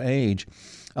 years of age.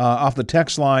 Off the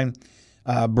text line,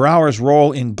 Brower's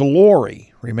role in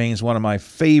Glory remains one of my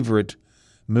favorite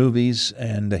movies,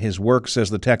 and his work,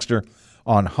 says the texter,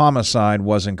 on Homicide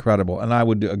was incredible. And I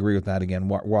would agree with that again.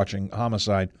 Watching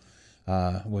Homicide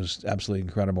was absolutely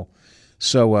incredible.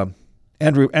 So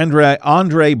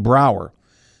Andre Brower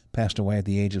passed away at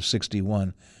the age of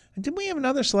 61. And did we have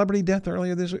another celebrity death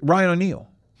earlier this week? Ryan O'Neal.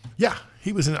 Yeah,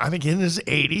 he was, I think, in his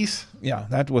 80s. Yeah,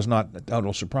 that was not a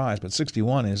total surprise, but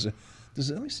 61 is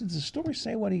Let me see. Does the story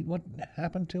say what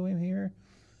happened to him here?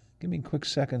 Give me a quick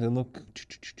second to look.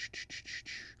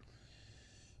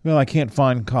 Well, I can't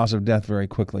find cause of death very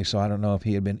quickly, so I don't know if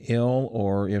he had been ill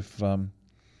or if I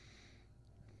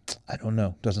don't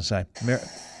know. Doesn't say.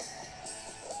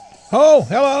 Oh,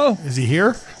 hello. Is he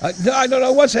here? I don't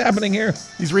know what's happening here.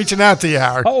 He's reaching out to you,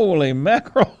 Howard. Holy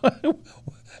mackerel.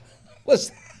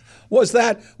 Was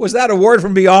that a word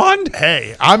from beyond?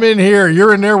 Hey, I'm in here.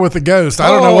 You're in there with the ghost. I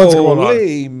don't know what's going on.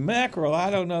 Holy mackerel. I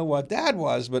don't know what that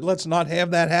was, but let's not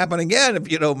have that happen again, if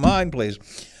you don't mind, please.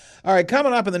 All right,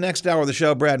 coming up in the next hour of the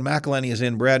show, Brad McElhenney is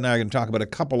in. Brad and I are going to talk about a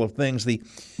couple of things. The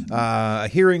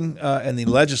hearing in the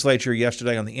legislature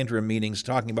yesterday on the interim meetings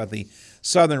talking about the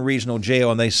Southern Regional Jail,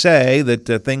 and they say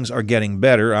that things are getting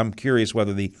better. I'm curious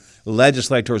whether the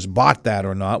legislators bought that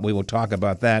or not. We will talk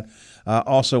about that.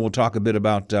 Also, we'll talk a bit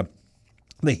about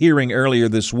the hearing earlier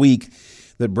this week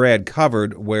that Brad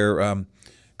covered where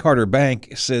Carter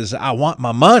Bank says, I want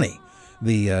my money.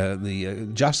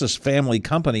 The Justice Family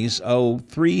companies owe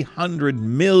 $300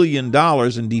 million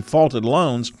in defaulted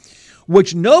loans,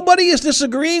 which nobody is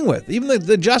disagreeing with. Even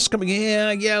the Justice Company,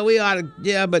 we ought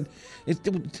to, but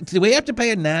do we have to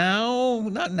pay it now?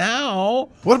 Not now.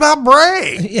 What about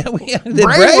Bray? Yeah,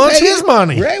 Bray wants his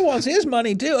money. Bray wants his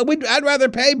money too. I'd rather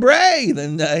pay Bray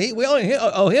than we only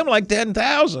owe him like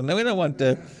 $10,000.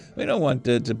 We don't want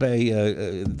to pay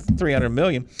 $300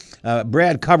 million.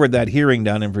 Brad covered that hearing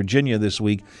down in Virginia this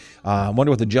week. I wonder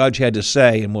what the judge had to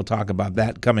say, and we'll talk about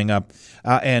that coming up.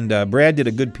 And Brad did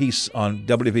a good piece on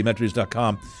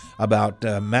WVMetronews.com about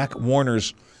Mac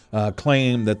Warner's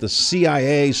claim that the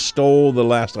CIA stole the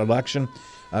last election.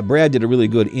 Brad did a really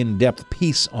good in-depth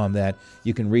piece on that.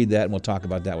 You can read that, and we'll talk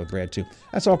about that with Brad, too.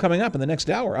 That's all coming up in the next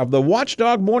hour of the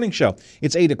Watchdog Morning Show.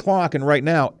 It's 8 o'clock, and right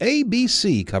now,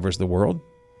 ABC covers the world.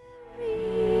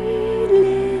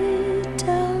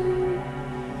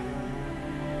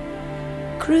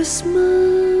 Christmas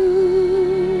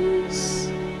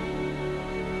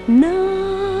now.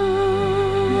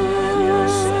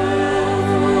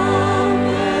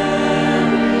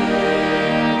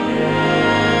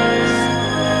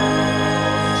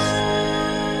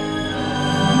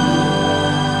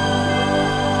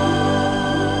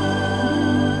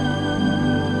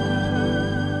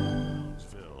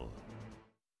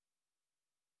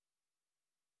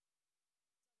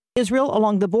 Israel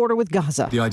along the border with Gaza.